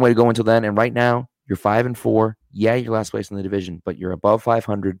it's a long way to go until then. And right now, you're 5-4. Yeah, you're last place in the division, but you're above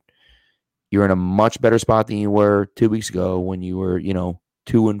 500. You're in a much better spot than you were 2 weeks ago when you were,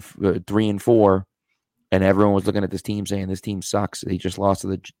 3-4, and everyone was looking at this team saying this team sucks. They just lost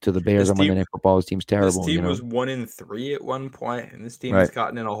to the Bears on Monday Night Football. This team's terrible. This team was 1-3 at one point, and this team has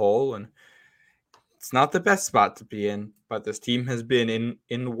gotten in a hole, and it's not the best spot to be in, but this team has been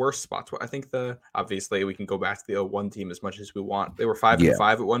in worse spots. I think obviously we can go back to the 0-1 team as much as we want. They were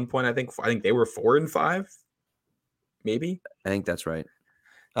 5-5 at one point. I think they were 4-5, maybe. I think that's right.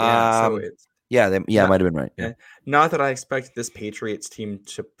 Yeah, it might have been right. Yeah. Not that I expect this Patriots team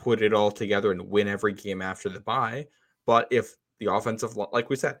to put it all together and win every game after the bye, but if the offensive,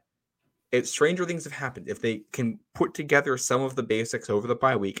 like we said, stranger things have happened. If they can put together some of the basics over the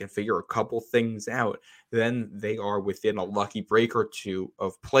bye week and figure a couple things out, then they are within a lucky break or two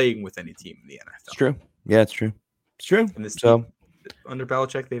of playing with any team in the NFL. It's true. Yeah, it's true. It's true. And this team, under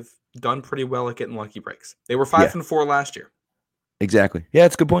Belichick, they've done pretty well at getting lucky breaks. They were 5-4 last year. Exactly. Yeah,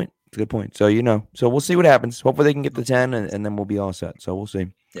 it's a good point. It's a good point. So, so we'll see what happens. Hopefully they can get to 10 and then we'll be all set. So we'll see.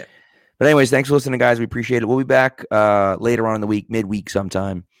 Yeah. But anyways, thanks for listening, guys. We appreciate it. We'll be back later on in the week, midweek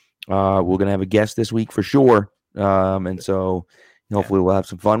sometime. We're going to have a guest this week for sure. And so hopefully we'll have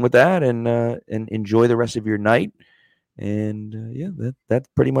some fun with that and enjoy the rest of your night. And that's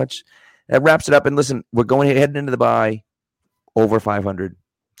pretty much, that wraps it up. And listen, we're heading into the bye over 500.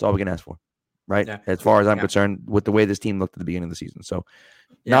 That's all we can ask for, right? Yeah. As far as I'm concerned with the way this team looked at the beginning of the season. So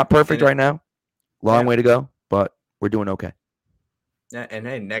not perfect right now. Long way to go, but we're doing okay. Yeah, and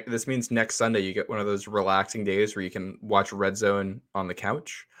hey, this means next Sunday you get one of those relaxing days where you can watch Red Zone on the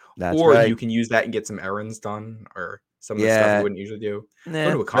couch. Or you can use that and get some errands done or some of the stuff you wouldn't usually do.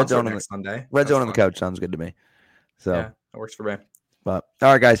 Go to a concert next Sunday. Red Zone on the couch sounds good to me. So yeah, that works for me. But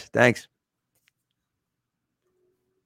all right, guys, thanks.